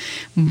brain.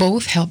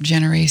 Both help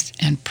generate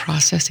and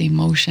process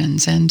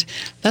emotions. And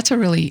that's a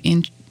really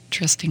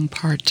interesting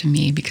part to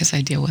me because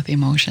I deal with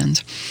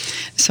emotions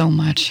so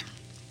much.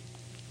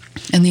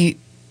 And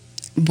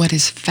what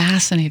is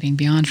fascinating,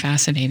 beyond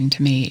fascinating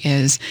to me,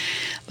 is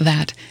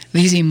that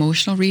these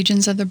emotional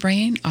regions of the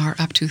brain are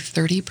up to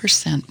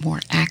 30%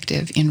 more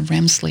active in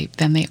REM sleep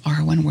than they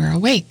are when we're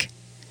awake.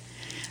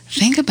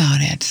 Think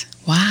about it.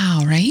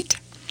 Wow, right?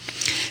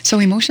 So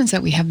emotions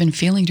that we have been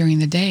feeling during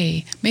the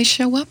day may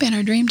show up in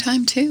our dream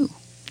time too.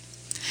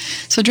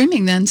 So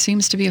dreaming then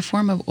seems to be a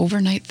form of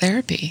overnight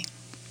therapy.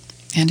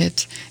 And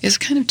it is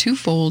kind of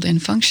twofold in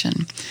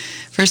function.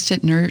 First,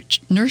 it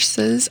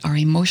nurses our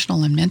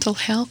emotional and mental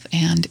health,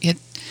 and it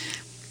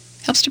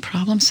helps to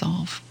problem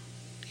solve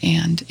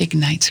and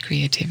ignites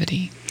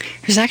creativity.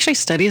 There's actually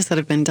studies that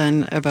have been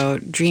done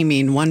about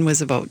dreaming. One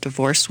was about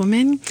divorced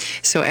women.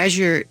 So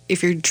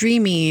if you're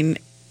dreaming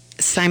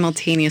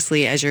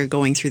simultaneously as you're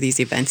going through these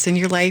events in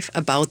your life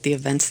about the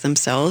events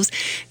themselves,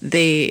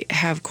 they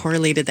have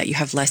correlated that you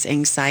have less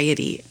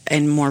anxiety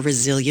and more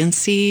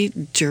resiliency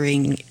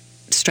during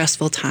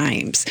stressful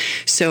times.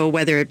 So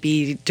whether it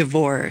be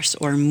divorce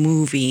or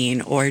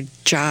moving or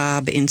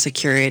job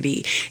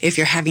insecurity, if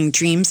you're having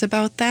dreams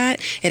about that,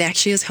 it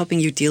actually is helping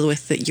you deal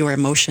with your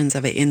emotions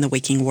of it in the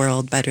waking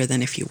world better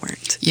than if you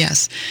weren't.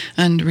 Yes.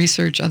 And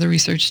other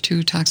research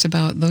too, talks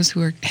about those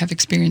who have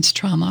experienced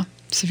trauma,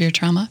 severe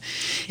trauma,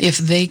 if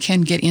they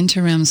can get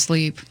into REM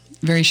sleep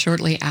very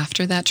shortly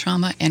after that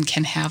trauma and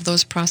can have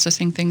those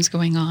processing things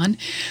going on,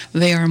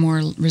 they are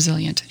more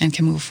resilient and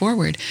can move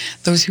forward.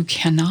 Those who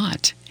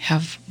cannot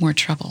have more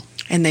trouble.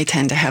 And they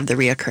tend to have the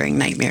reoccurring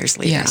nightmares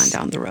later on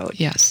down the road.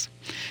 Yes.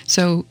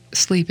 So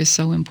sleep is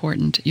so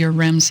important. Your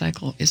REM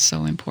cycle is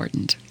so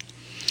important.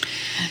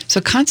 So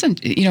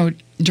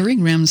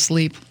during REM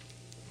sleep,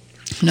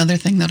 another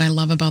thing that I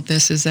love about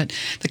this is that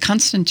the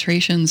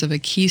concentrations of a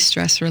key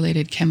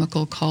stress-related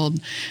chemical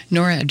called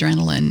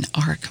noradrenaline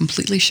are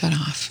completely shut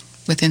off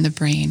within the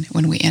brain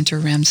when we enter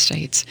REM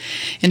states.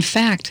 In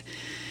fact,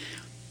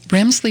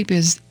 REM sleep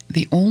is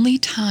the only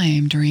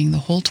time during the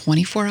whole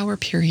 24-hour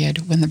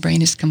period when the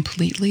brain is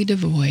completely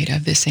devoid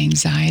of this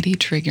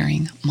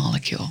anxiety-triggering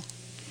molecule.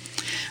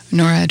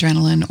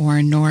 Noradrenaline,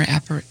 or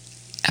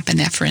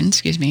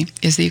norepinephrine,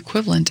 is the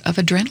equivalent of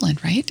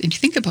adrenaline, right? And you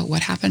think about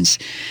what happens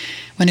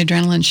when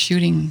adrenaline's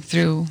shooting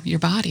through your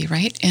body,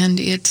 right? And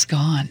it's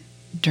gone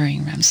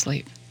during REM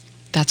sleep.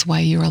 That's why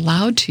you're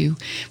allowed to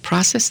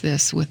process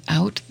this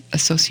without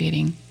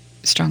associating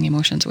strong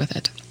emotions with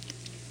it.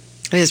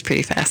 It is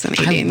pretty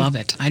fascinating. I love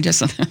it.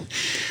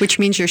 Which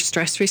means your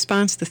stress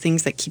response, the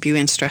things that keep you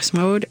in stress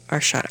mode,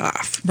 are shut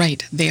off.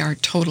 Right. They are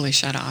totally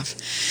shut off.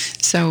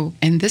 So,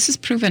 and this is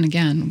proven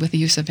again with the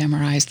use of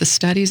MRIs. The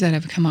studies that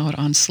have come out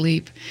on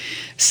sleep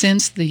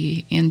since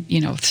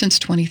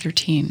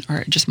 2013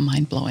 are just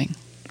mind-blowing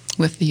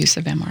with the use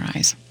of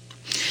MRIs.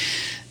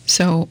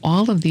 So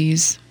all of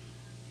these,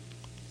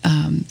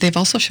 they've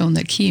also shown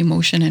that key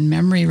emotion and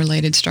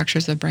memory-related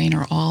structures of the brain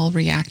are all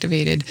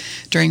reactivated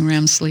during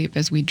REM sleep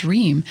as we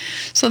dream.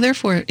 So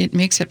therefore, it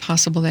makes it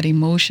possible that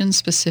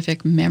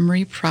emotion-specific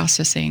memory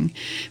processing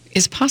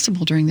is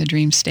possible during the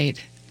dream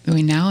state.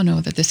 We now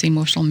know that this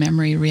emotional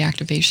memory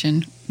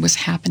reactivation was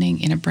happening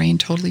in a brain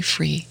totally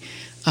free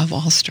of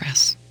all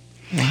stress.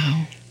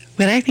 Wow.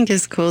 What I think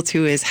is cool,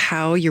 too, is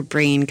how your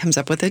brain comes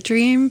up with a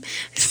dream.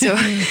 So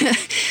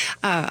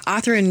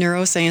author and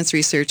neuroscience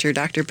researcher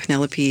Dr.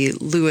 Penelope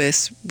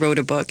Lewis wrote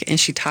a book, and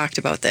she talked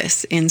about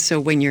this. And so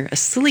when you're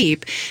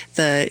asleep,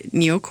 the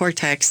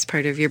neocortex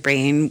part of your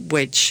brain,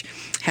 which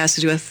has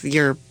to do with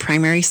your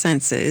primary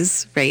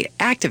senses, right,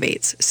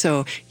 activates.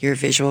 So your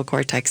visual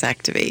cortex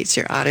activates,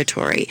 your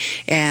auditory,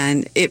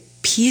 and it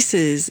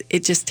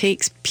just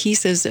takes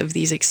pieces of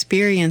these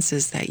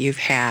experiences that you've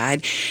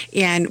had,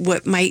 and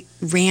what might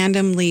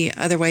randomly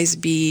otherwise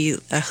be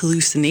a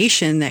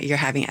hallucination that you're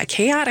having, a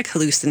chaotic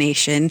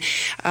hallucination,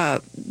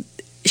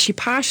 she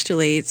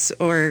postulates,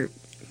 or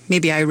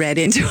maybe I read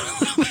into it a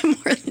little bit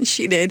more than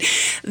she did,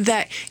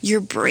 that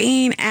your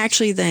brain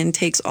actually then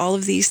takes all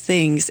of these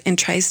things and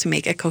tries to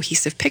make a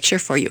cohesive picture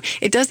for you.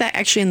 It does that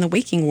actually in the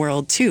waking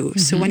world too. Mm-hmm.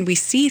 So when we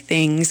see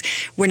things,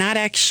 we're not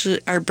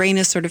actually, our brain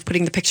is sort of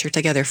putting the picture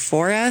together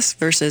for us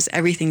versus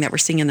everything that we're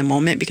seeing in the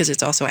moment, because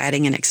it's also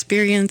adding in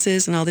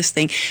experiences and all this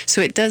thing. So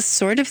it does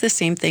sort of the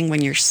same thing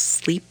when you're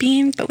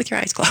sleeping, but with your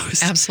eyes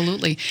closed.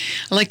 Absolutely.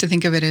 I like to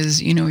think of it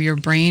as, your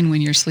brain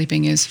when you're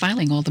sleeping is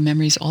filing all the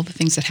memories, all the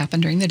things that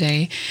happened during the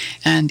day,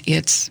 and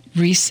it's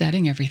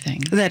resetting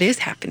everything. That is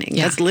happening.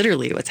 Yeah. That's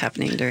literally what's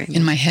happening during.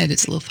 In my head,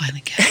 it's a little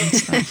filing cabinet.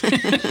 So.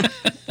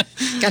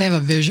 Got to have a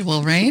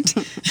visual, right?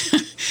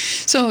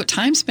 So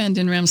time spent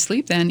in REM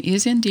sleep then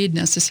is indeed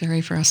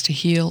necessary for us to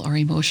heal our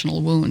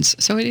emotional wounds.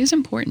 So it is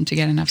important to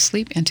get enough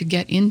sleep and to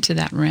get into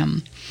that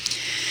REM.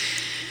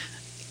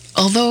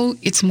 Although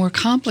it's more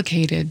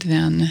complicated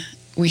than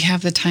we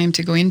have the time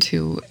to go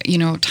into,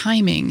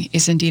 timing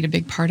is indeed a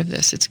big part of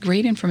this. It's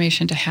great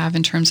information to have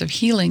in terms of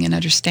healing and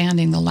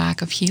understanding the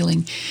lack of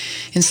healing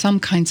in some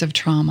kinds of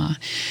trauma.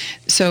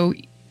 So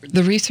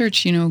the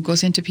research,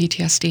 goes into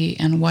PTSD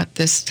and what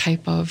this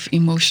type of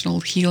emotional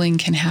healing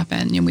can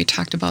happen. And we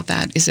talked about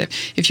that, is that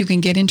if you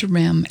can get into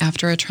REM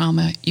after a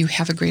trauma, you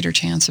have a greater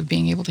chance of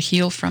being able to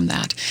heal from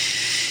that.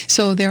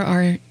 So there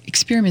are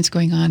experiments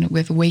going on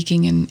with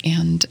waking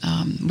and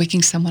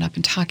waking someone up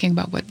and talking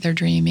about what they're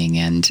dreaming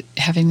and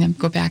having them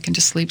go back into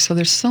sleep. So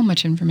there's so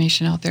much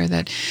information out there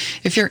that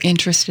if you're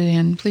interested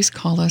in, please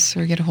call us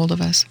or get a hold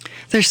of us.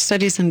 There's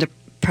studies in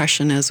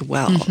depression as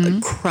well. Mm-hmm.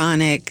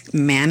 Chronic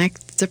manic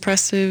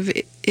depressive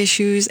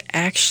issues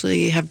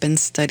actually have been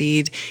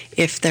studied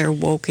if they're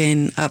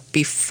woken up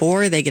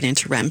before they get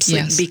into REM sleep,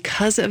 Yes.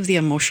 because of the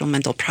emotional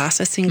mental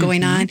processing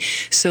going on.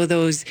 So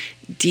those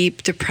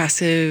deep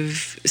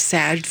depressive,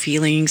 sad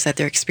feelings that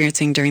they're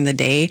experiencing during the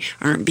day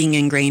aren't being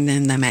ingrained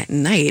in them at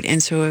night.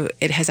 And so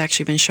it has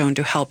actually been shown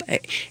to help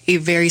a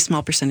very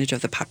small percentage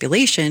of the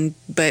population,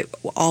 but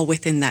all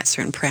within that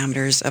certain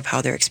parameters of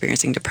how they're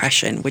experiencing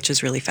depression, which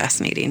is really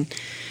fascinating.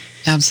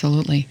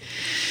 Absolutely.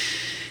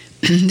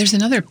 There's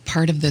another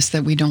part of this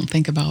that we don't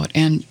think about,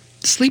 and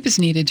sleep is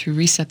needed to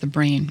reset the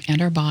brain and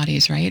our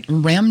bodies, right?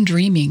 REM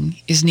dreaming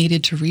is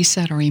needed to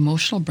reset our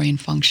emotional brain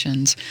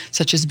functions,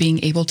 such as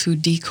being able to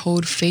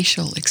decode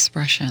facial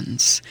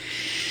expressions.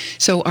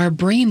 So our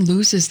brain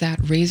loses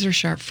that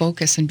razor-sharp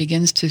focus and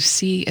begins to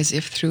see as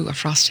if through a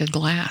frosted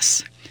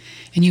glass.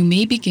 And you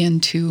may begin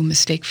to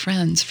mistake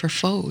friends for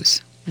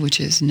foes,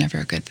 which is never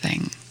a good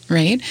thing,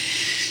 right?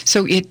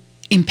 So it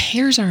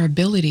impairs our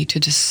ability to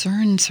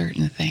discern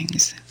certain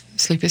things.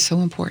 Sleep is so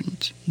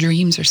important.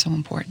 Dreams are so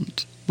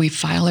important. We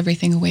file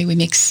everything away. We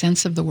make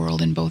sense of the world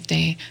in both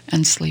day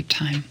and sleep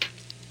time.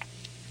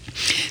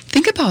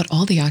 Think about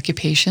all the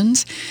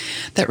occupations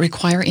that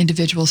require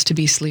individuals to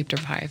be sleep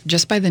deprived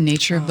just by the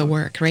nature of the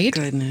work, right?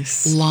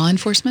 Goodness. Law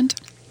enforcement,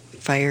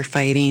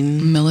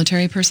 Firefighting.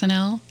 military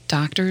personnel,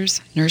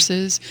 doctors,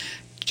 nurses,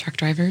 truck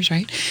drivers,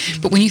 right?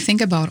 But when you think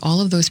about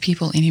all of those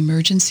people in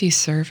emergency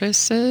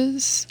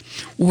services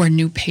or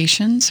new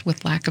patients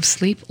with lack of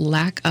sleep,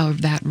 lack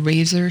of that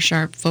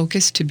razor-sharp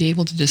focus to be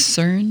able to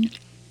discern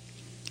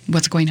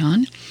what's going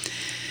on,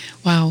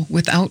 wow,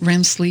 without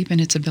REM sleep and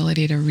its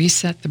ability to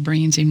reset the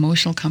brain's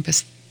emotional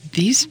compass,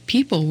 these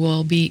people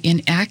will be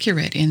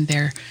inaccurate in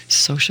their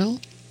social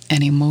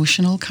and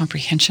emotional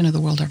comprehension of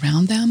the world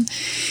around them,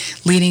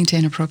 leading to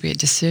inappropriate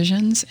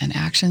decisions and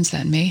actions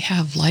that may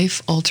have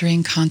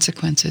life-altering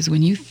consequences.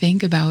 When you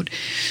think about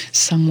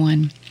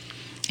someone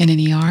in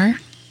an ER,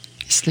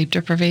 sleep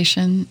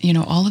deprivation,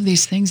 all of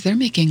these things, they're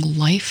making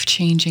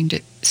life-changing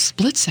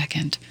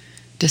split-second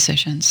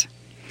decisions.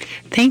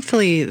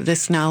 Thankfully,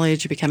 this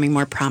knowledge becoming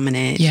more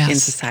prominent Yes. in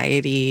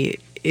society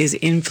is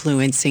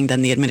influencing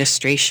then the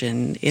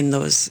administration in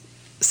those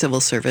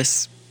civil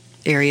service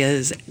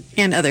areas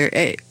and other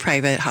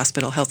private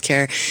hospital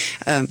healthcare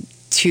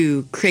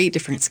to create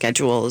different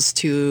schedules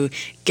to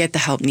get the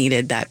help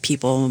needed that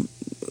people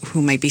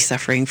who might be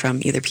suffering from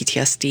either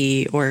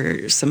PTSD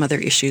or some other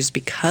issues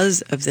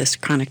because of this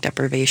chronic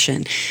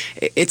deprivation.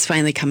 It's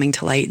finally coming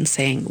to light and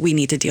saying we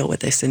need to deal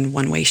with this in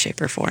one way, shape,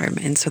 or form.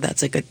 And so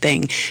that's a good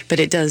thing. But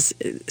it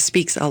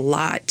speaks a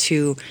lot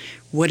to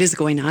what is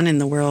going on in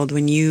the world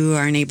when you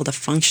aren't able to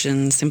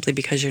function simply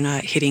because you're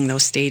not hitting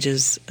those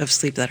stages of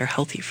sleep that are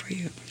healthy for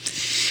you.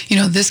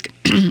 This,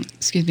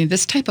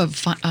 this type of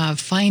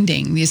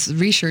finding, this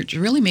research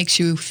really makes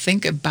you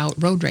think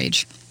about road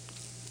rage.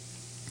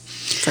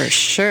 For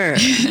sure.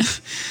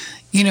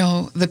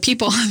 The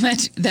people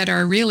that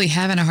are really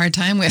having a hard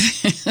time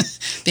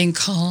with being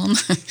calm,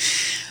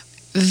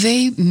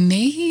 they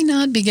may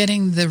not be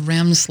getting the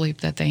REM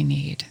sleep that they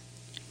need.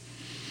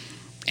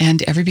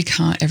 And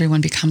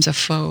everyone becomes a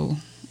foe,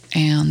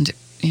 and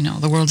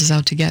the world is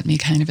out to get me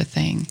kind of a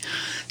thing.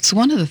 It's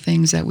one of the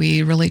things that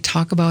we really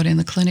talk about in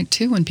the clinic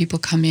too when people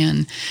come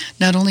in.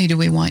 Not only do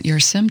we want your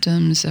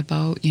symptoms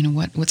about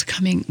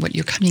what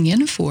you're coming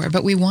in for,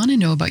 but we want to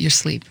know about your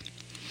sleep.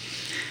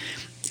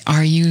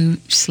 Are you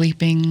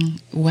sleeping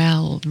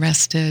well,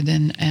 rested,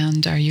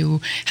 and are you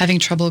having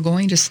trouble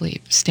going to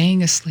sleep,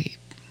 staying asleep?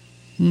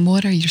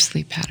 What are your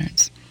sleep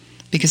patterns?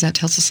 Because that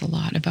tells us a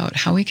lot about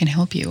how we can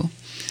help you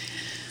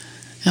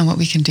and what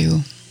we can do.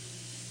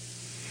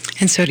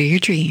 And so do your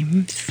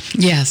dreams.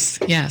 Yes.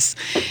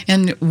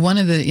 And one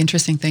of the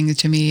interesting things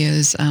to me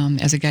is,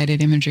 as a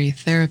guided imagery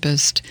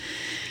therapist,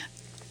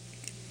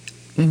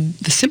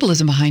 the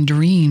symbolism behind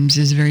dreams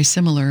is very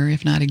similar,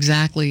 if not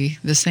exactly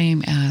the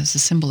same as the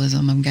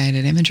symbolism of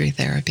guided imagery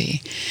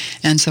therapy.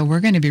 And so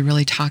we're going to be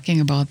really talking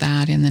about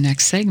that in the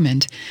next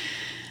segment,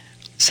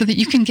 so that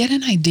you can get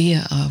an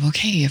idea of,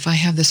 okay, if I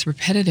have this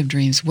repetitive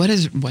dreams, what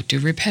do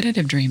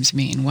repetitive dreams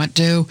mean? What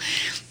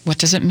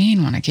does it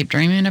mean when I keep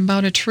dreaming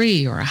about a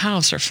tree or a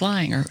house or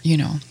flying or,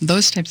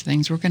 those types of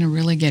things? We're going to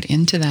really get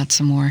into that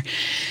some more.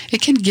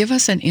 It can give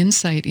us an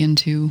insight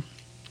into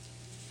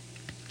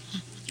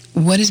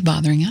what is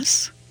bothering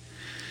us,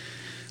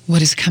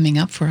 what is coming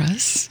up for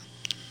us,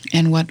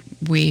 and what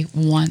we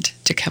want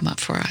to come up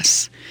for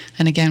us.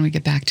 And again, we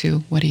get back to,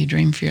 what do you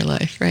dream for your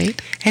life, right?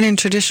 And in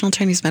traditional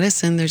Chinese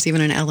medicine, there's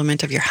even an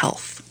element of your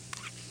health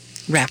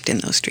wrapped in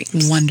those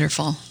dreams.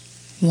 Wonderful.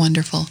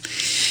 Wonderful.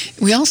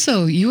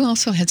 You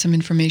also had some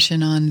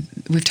information on,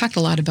 we've talked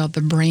a lot about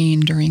the brain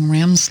during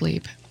REM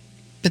sleep,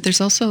 but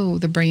there's also,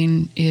 the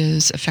brain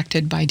is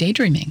affected by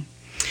daydreaming.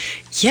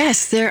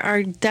 Yes, there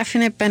are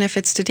definite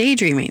benefits to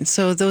daydreaming.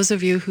 So those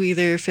of you who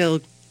either feel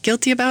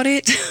guilty about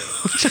it,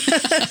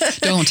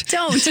 don't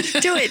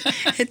do it.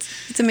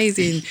 It's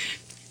amazing.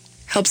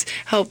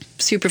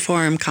 Helps you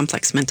perform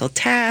complex mental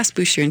tasks,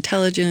 boosts your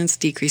intelligence,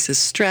 decreases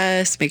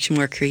stress, makes you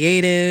more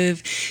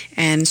creative,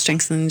 and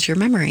strengthens your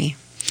memory.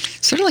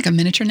 Sort of like a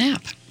miniature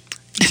nap.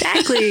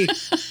 Exactly.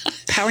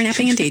 Power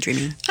napping and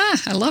daydreaming.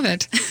 I love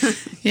it.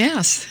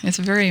 Yes, it's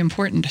very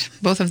important,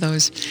 both of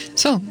those.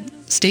 So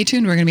stay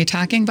tuned. We're going to be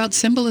talking about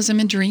symbolism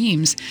in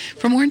dreams.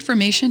 For more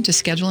information, to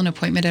schedule an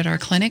appointment at our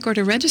clinic or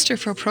to register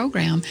for a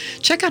program,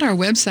 check out our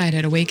website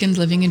at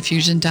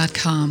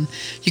awakenedlivinginfusion.com.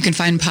 You can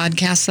find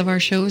podcasts of our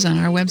shows on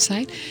our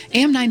website,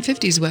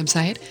 AM950's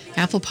website,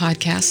 Apple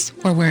Podcasts,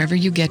 or wherever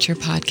you get your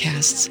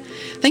podcasts.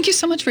 Thank you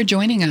so much for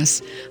joining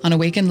us on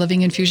Awakened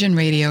Living Infusion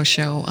radio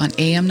show on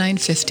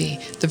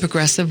AM950, the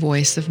progressive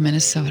voice of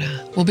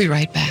Minnesota. We'll be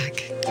right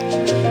back.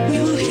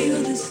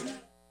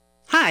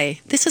 Hi,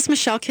 this is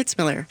Michelle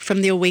Kitzmiller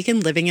from the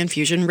Awakened Living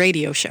Infusion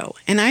radio show,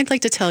 and I'd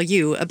like to tell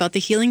you about the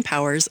healing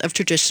powers of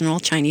traditional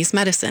Chinese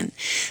medicine.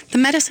 The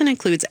medicine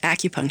includes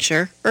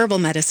acupuncture, herbal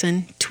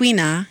medicine, Tui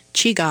Na,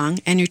 Qigong,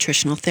 and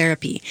nutritional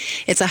therapy.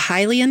 It's a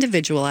highly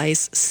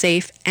individualized,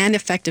 safe, and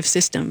effective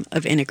system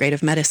of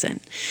integrative medicine.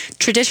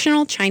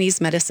 Traditional Chinese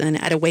medicine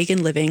at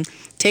Awakened Living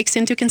takes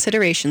into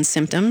consideration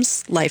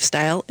symptoms,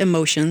 lifestyle,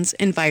 emotions,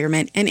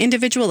 environment, and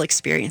individual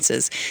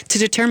experiences to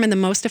determine the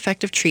most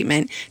effective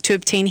treatment to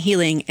obtain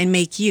healing and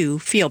make you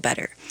feel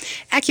better.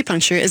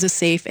 Acupuncture is a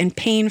safe and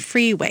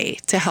pain-free way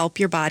to help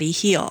your body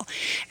heal.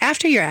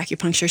 After your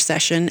acupuncture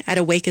session at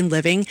Awakened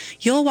Living,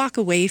 you'll walk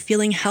away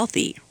feeling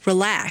healthy,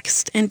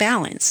 relaxed, and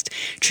balanced.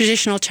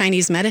 Traditional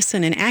Chinese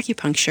medicine and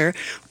acupuncture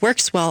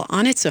works well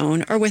on its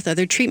own or with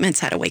other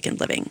treatments at Awakened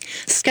Living.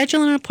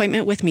 Schedule an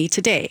appointment with me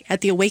today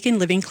at the Awakened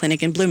Living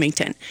Clinic in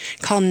Bloomington.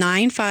 Call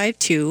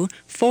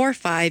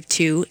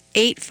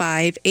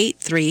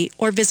 952-452-8583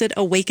 or visit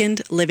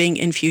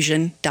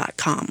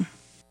awakenedlivinginfusion.com.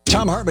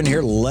 Tom Hartman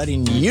here,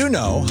 letting you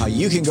know how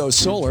you can go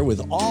solar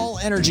with All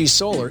Energy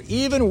Solar,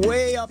 even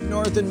way up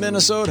north in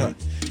Minnesota.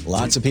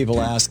 Lots of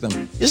people ask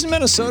them, isn't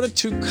Minnesota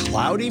too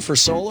cloudy for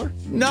solar?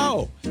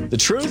 No. The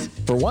truth?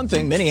 For one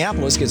thing,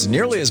 Minneapolis gets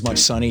nearly as much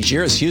sun each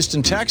year as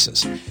Houston,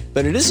 Texas.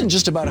 But it isn't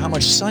just about how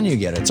much sun you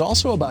get. It's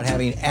also about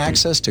having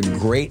access to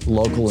great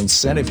local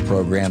incentive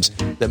programs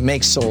that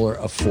make solar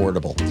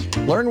affordable.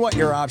 Learn what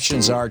your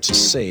options are to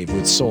save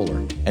with solar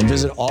and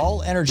visit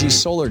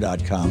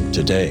allenergysolar.com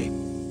today.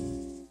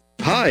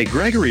 Hi,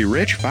 Gregory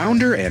Rich,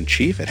 founder and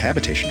chief at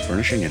Habitation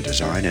Furnishing and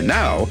Design, and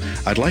now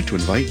I'd like to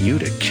invite you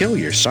to kill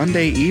your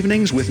Sunday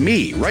evenings with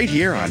me right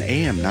here on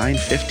AM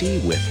 950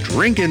 with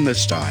Drink in the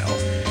Style.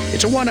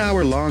 It's a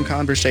 1-hour-long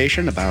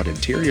conversation about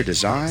interior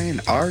design,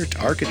 art,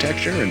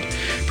 architecture, and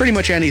pretty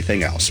much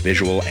anything else,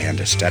 visual and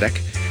aesthetic,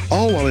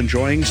 all while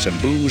enjoying some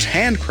booze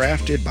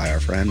handcrafted by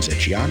our friends at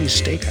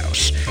Gianni's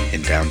Steakhouse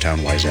in downtown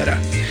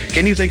Wayzata.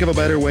 Can you think of a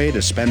better way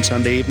to spend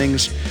Sunday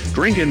evenings?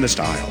 Drink in the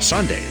Style,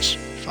 Sundays,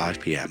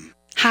 5 p.m.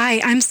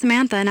 Hi, I'm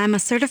Samantha, and I'm a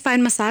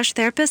certified massage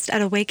therapist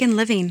at Awakened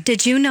Living.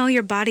 Did you know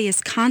your body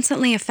is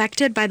constantly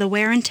affected by the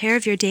wear and tear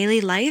of your daily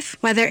life?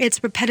 Whether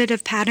it's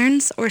repetitive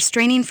patterns or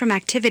straining from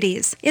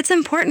activities, it's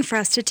important for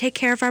us to take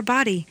care of our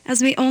body,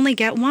 as we only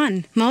get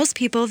one. Most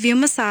people view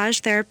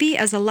massage therapy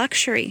as a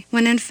luxury,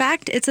 when in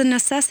fact it's a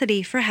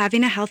necessity for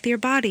having a healthier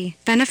body.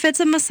 Benefits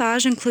of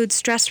massage include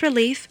stress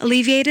relief,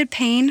 alleviated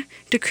pain,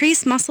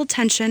 decreased muscle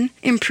tension,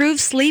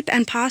 improved sleep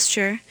and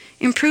posture,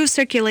 improved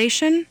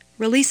circulation,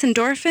 release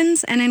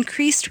endorphins, and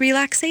increased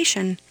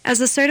relaxation. As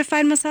a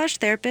certified massage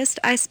therapist,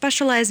 I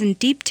specialize in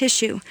deep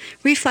tissue,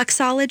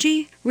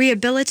 reflexology,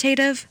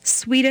 rehabilitative,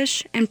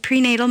 Swedish, and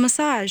prenatal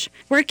massage,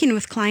 working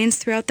with clients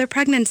throughout their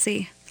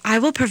pregnancy. I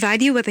will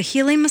provide you with a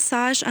healing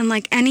massage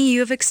unlike any you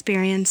have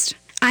experienced.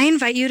 I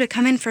invite you to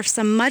come in for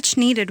some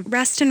much-needed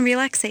rest and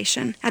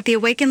relaxation at the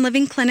Awakened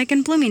Living Clinic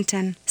in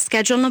Bloomington.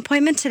 Schedule an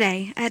appointment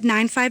today at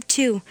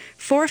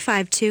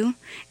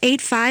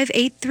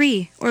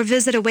 952-452-8583 or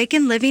visit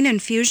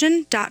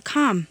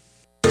awakenedlivinginfusion.com.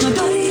 My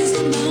body is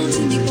the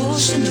mountain, the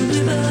ocean, the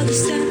river, the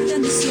sand,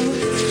 and the slope.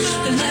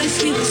 The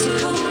life gives so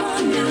come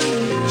on now,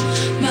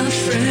 my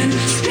friend.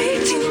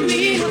 Speak to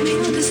me, help me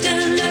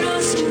understand. Let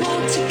us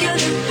walk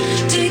together.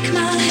 Take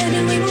my hand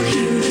and we will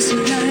heal this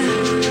land.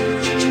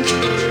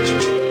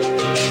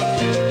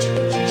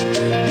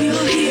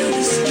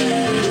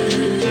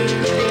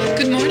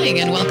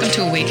 And welcome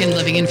to Awakened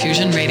Living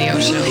Infusion radio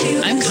show.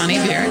 I'm Connie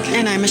Bierk.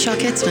 And I'm Michelle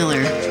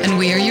Kitzmiller. And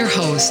we are your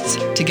hosts.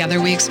 Together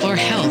we explore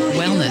health,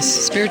 wellness,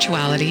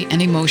 spirituality,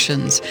 and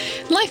emotions,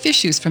 life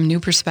issues from new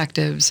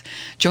perspectives.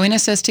 Join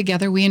us as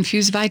together we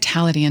infuse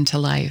vitality into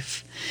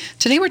life.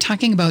 Today we're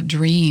talking about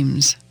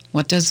dreams.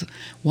 What does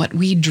what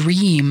we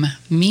dream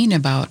mean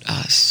about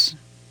us?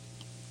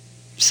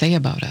 Say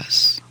about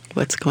us?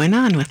 What's going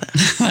on with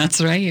us?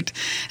 That's right.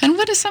 And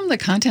what do some of the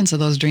contents of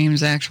those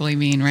dreams actually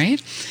mean,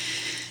 right?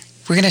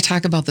 We're going to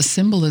talk about the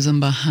symbolism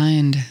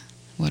behind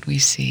what we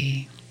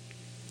see.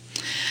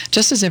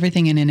 Just as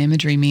everything in an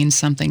imagery means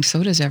something,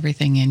 so does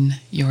everything in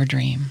your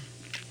dream.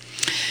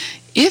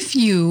 If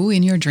you,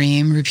 in your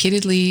dream,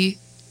 repeatedly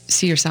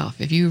see yourself,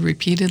 if you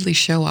repeatedly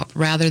show up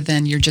rather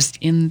than you're just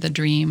in the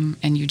dream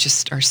and you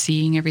just are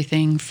seeing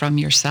everything from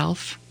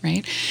yourself,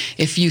 right?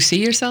 If you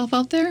see yourself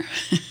out there,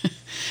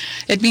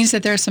 it means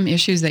that there are some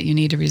issues that you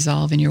need to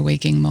resolve in your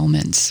waking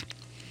moments.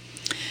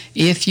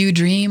 If you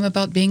dream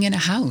about being in a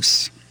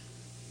house,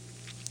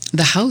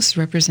 the house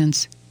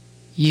represents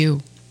you.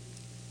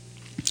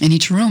 And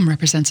each room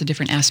represents a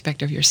different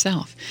aspect of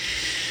yourself.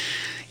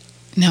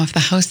 Now, if the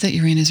house that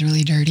you're in is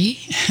really dirty,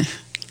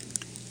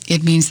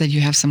 it means that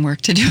you have some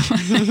work to do.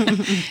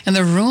 And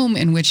the room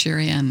in which you're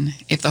in,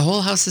 if the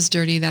whole house is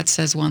dirty, that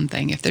says one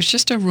thing. If there's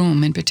just a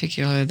room in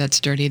particular that's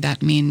dirty,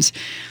 that means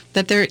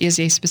that there is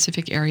a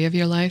specific area of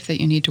your life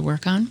that you need to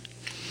work on.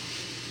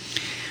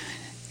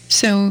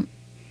 So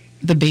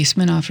the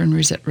basement often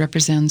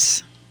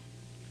represents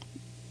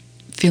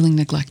feeling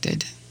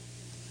neglected,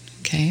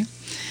 okay?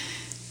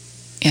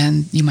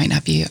 And you might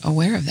not be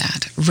aware of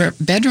that.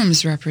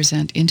 Bedrooms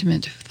represent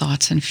intimate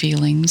thoughts and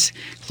feelings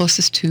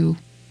closest to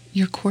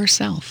your core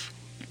self.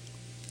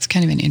 It's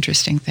kind of an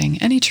interesting thing.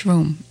 And each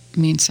room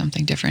means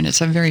something different.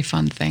 It's a very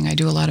fun thing. I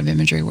do a lot of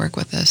imagery work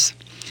with this.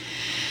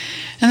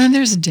 And then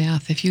there's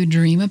death. If you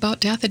dream about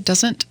death, it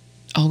doesn't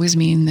always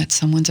mean that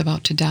someone's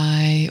about to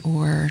die,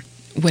 or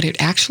what it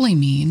actually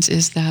means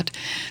is that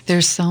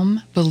there's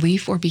some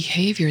belief or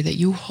behavior that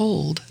you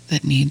hold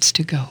that needs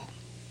to go.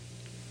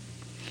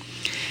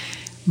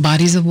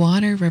 Bodies of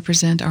water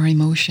represent our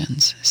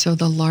emotions. So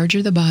the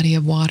larger the body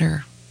of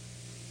water,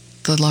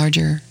 the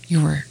larger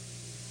your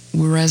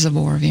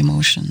reservoir of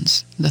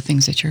emotions, the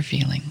things that you're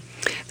feeling.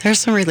 There's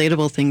some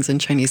relatable things in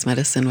Chinese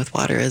medicine with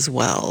water as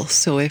well.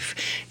 So if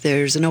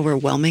there's an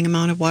overwhelming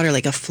amount of water,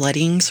 like a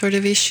flooding sort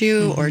of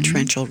issue, or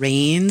torrential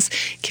rains,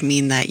 can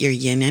mean that your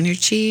yin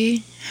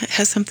energy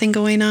has something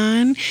going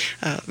on,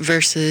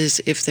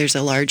 versus if there's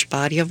a large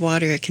body of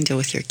water, it can deal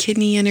with your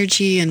kidney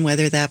energy and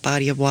whether that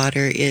body of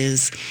water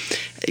is,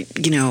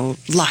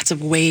 lots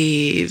of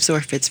waves, or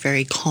if it's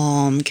very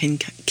calm, can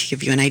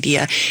give you an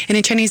idea. And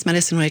in Chinese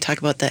medicine, when I talk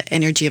about the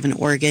energy of an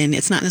organ,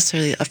 it's not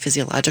necessarily a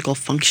physiological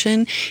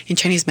function. In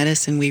Chinese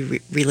medicine, we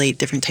relate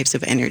different types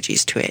of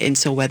energies to it. And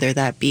so whether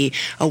that be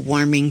a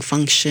warming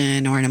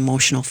function or an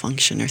emotional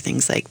function or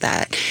things like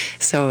that.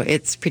 So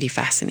it's pretty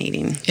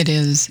fascinating. It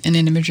is. And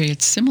in imagery,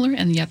 it's similar,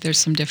 and yet there's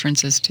some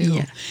differences too.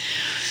 Yeah.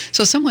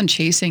 So someone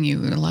chasing you,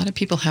 a lot of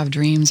people have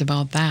dreams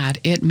about that.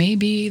 It may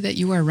be that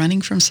you are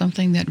running from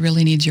something that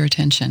really needs your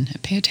attention.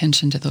 Pay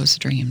attention to those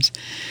dreams.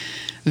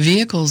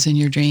 Vehicles in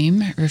your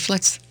dream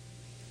reflects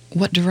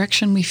what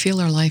direction we feel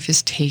our life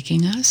is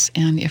taking us,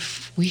 and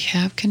if we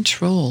have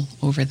control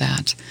over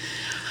that.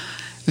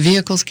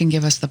 Vehicles can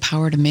give us the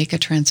power to make a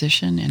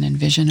transition and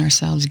envision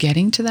ourselves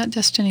getting to that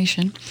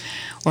destination,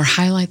 or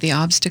highlight the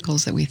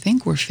obstacles that we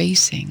think we're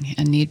facing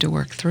and need to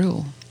work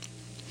through.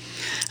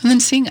 And then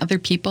seeing other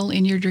people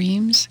in your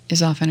dreams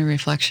is often a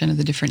reflection of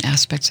the different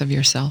aspects of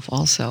yourself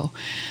also.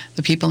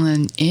 The people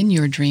in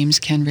your dreams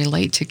can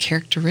relate to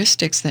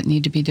characteristics that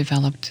need to be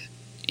developed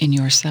in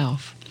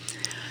yourself.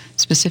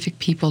 Specific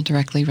people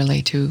directly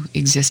relate to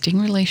existing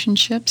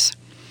relationships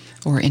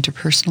or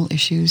interpersonal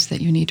issues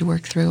that you need to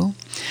work through.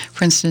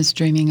 For instance,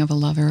 dreaming of a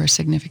lover or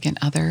significant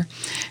other,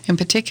 in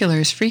particular,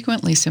 is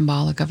frequently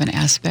symbolic of an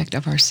aspect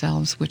of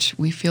ourselves which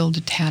we feel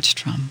detached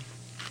from.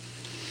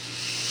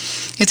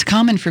 It's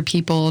common for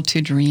people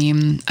to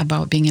dream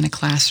about being in a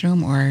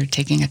classroom or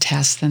taking a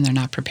test and they're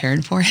not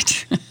prepared for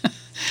it.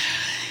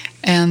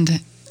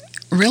 And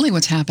really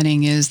what's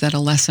happening is that a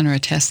lesson or a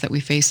test that we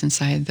face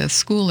inside the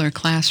school or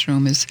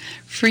classroom is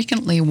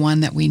frequently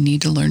one that we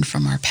need to learn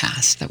from our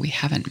past that we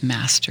haven't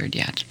mastered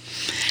yet.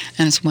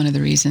 And it's one of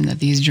the reasons that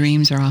these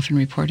dreams are often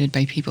reported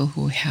by people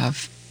who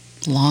have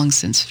long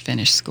since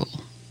finished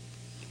school.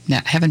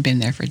 That haven't been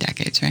there for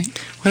decades, right?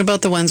 What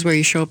about the ones where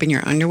you show up in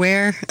your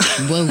underwear?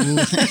 Whoa.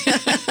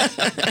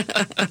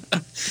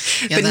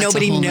 But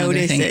nobody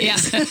notices. Yeah.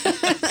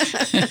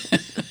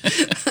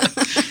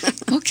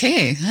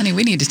 Okay, honey,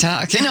 we need to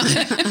talk.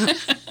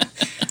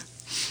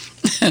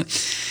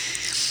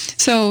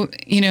 So,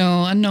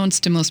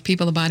 unknowns to most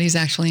people, the body is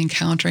actually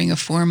encountering a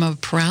form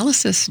of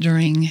paralysis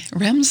during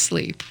REM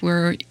sleep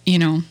where,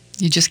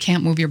 you just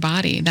can't move your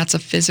body. That's a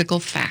physical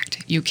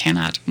fact. You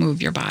cannot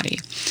move your body,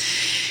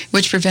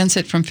 which prevents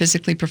it from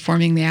physically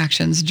performing the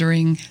actions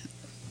during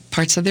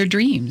parts of their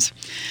dreams.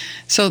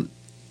 So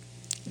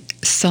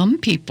some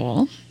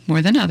people,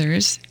 more than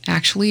others,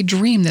 actually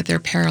dream that they're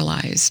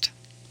paralyzed.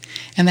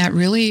 And that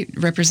really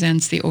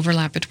represents the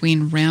overlap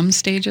between REM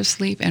stage of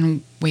sleep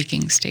and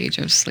waking stage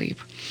of sleep.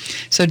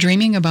 So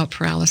dreaming about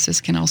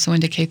paralysis can also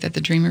indicate that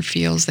the dreamer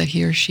feels that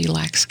he or she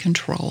lacks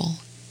control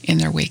in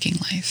their waking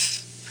life.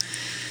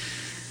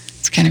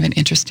 It's kind of an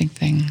interesting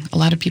thing. A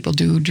lot of people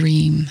do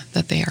dream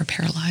that they are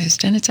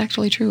paralyzed, and it's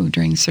actually true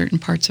during certain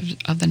parts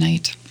of the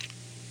night.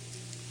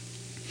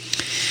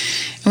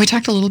 And we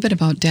talked a little bit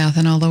about death,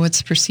 and although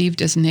it's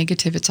perceived as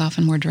negative, it's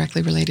often more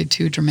directly related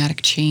to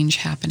dramatic change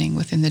happening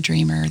within the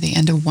dreamer, the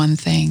end of one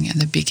thing and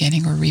the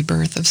beginning or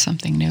rebirth of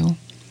something new.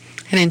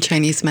 And in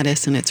Chinese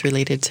medicine, it's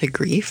related to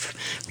grief,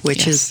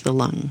 which is the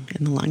lung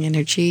and the lung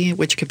energy,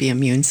 which could be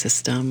immune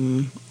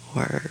system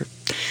or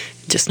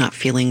just not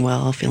feeling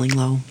well, feeling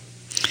low.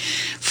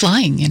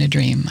 Flying in a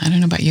dream. I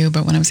don't know about you,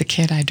 but when I was a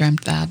kid, I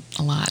dreamt that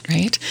a lot,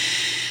 right?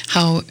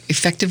 How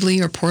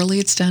effectively or poorly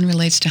it's done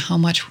relates to how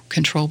much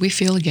control we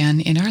feel again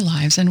in our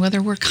lives and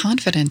whether we're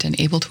confident and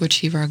able to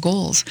achieve our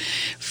goals.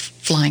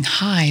 Flying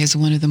high is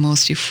one of the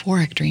most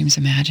euphoric dreams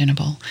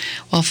imaginable,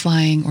 while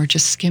flying or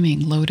just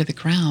skimming low to the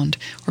ground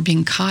or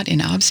being caught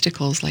in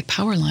obstacles like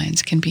power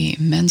lines can be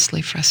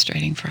immensely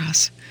frustrating for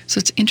us. So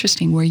it's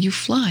interesting where you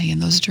fly in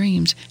those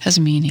dreams has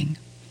meaning.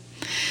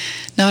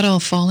 Not all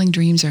falling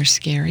dreams are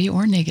scary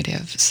or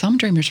negative. Some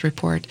dreamers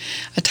report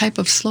a type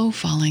of slow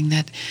falling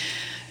that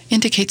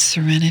indicates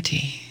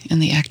serenity in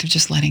the act of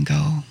just letting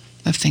go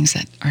of things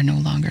that are no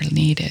longer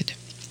needed.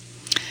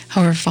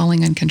 However,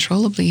 falling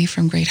uncontrollably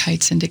from great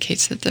heights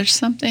indicates that there's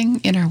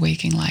something in our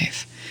waking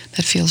life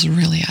that feels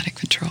really out of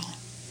control.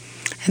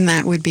 And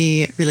that would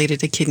be related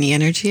to kidney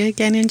energy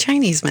again in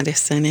Chinese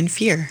medicine and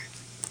fear.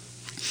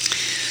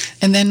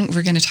 And then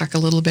we're going to talk a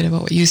little bit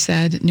about what you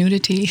said,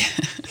 nudity,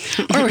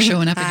 or we're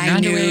showing up in your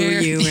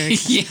underwear.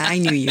 I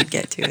knew you'd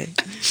get to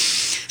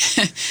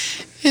it.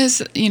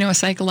 Is, a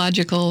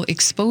psychological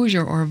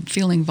exposure or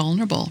feeling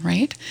vulnerable,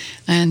 right?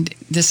 And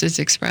this is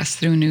expressed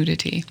through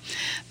nudity.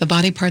 The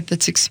body part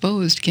that's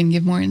exposed can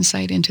give more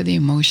insight into the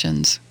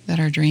emotions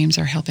that our dreams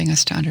are helping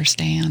us to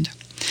understand.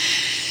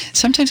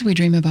 Sometimes we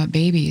dream about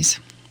babies,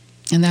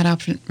 and that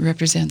often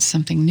represents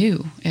something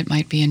new. It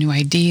might be a new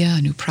idea,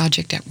 a new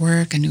project at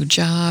work, a new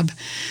job,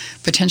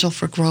 potential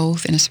for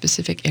growth in a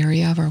specific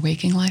area of our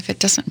waking life. It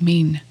doesn't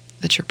mean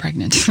that you're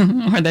pregnant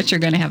or that you're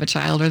going to have a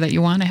child or that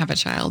you want to have a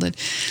child.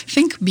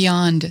 Think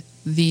beyond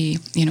the,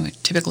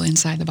 typical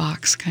inside the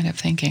box kind of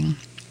thinking.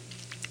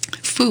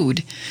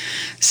 Food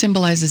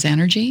symbolizes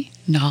energy,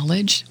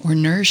 knowledge, or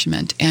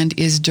nourishment and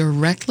is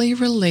directly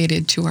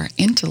related to our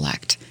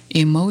intellect,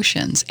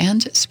 emotions,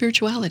 and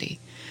spirituality.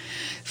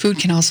 Food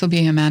can also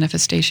be a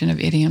manifestation of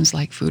idioms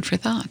like food for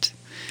thought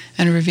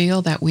and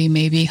reveal that we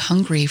may be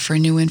hungry for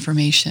new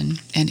information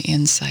and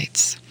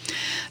insights.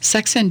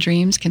 Sex and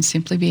dreams can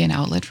simply be an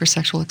outlet for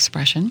sexual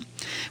expression,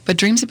 but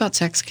dreams about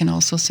sex can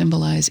also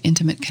symbolize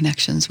intimate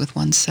connections with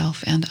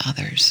oneself and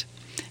others,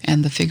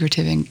 and the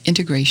figurative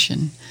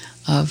integration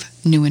of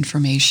new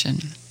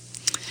information.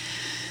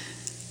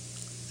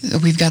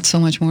 We've got so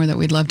much more that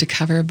we'd love to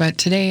cover, but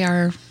today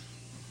our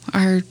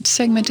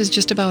segment is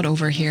just about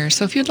over here.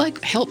 So if you'd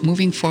like help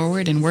moving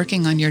forward and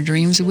working on your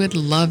dreams, we'd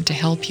love to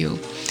help you.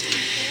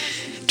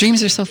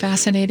 Dreams are so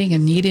fascinating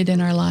and needed in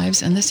our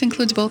lives, and this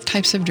includes both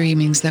types of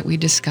dreamings that we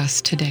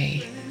discussed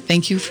today.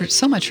 Thank you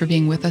so much for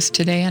being with us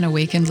today on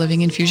Awakened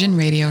Living Infusion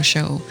Radio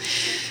Show.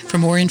 For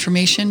more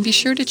information, be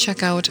sure to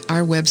check out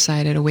our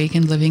website at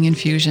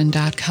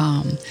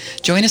awakenedlivinginfusion.com.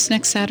 Join us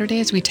next Saturday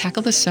as we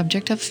tackle the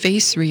subject of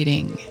face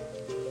reading.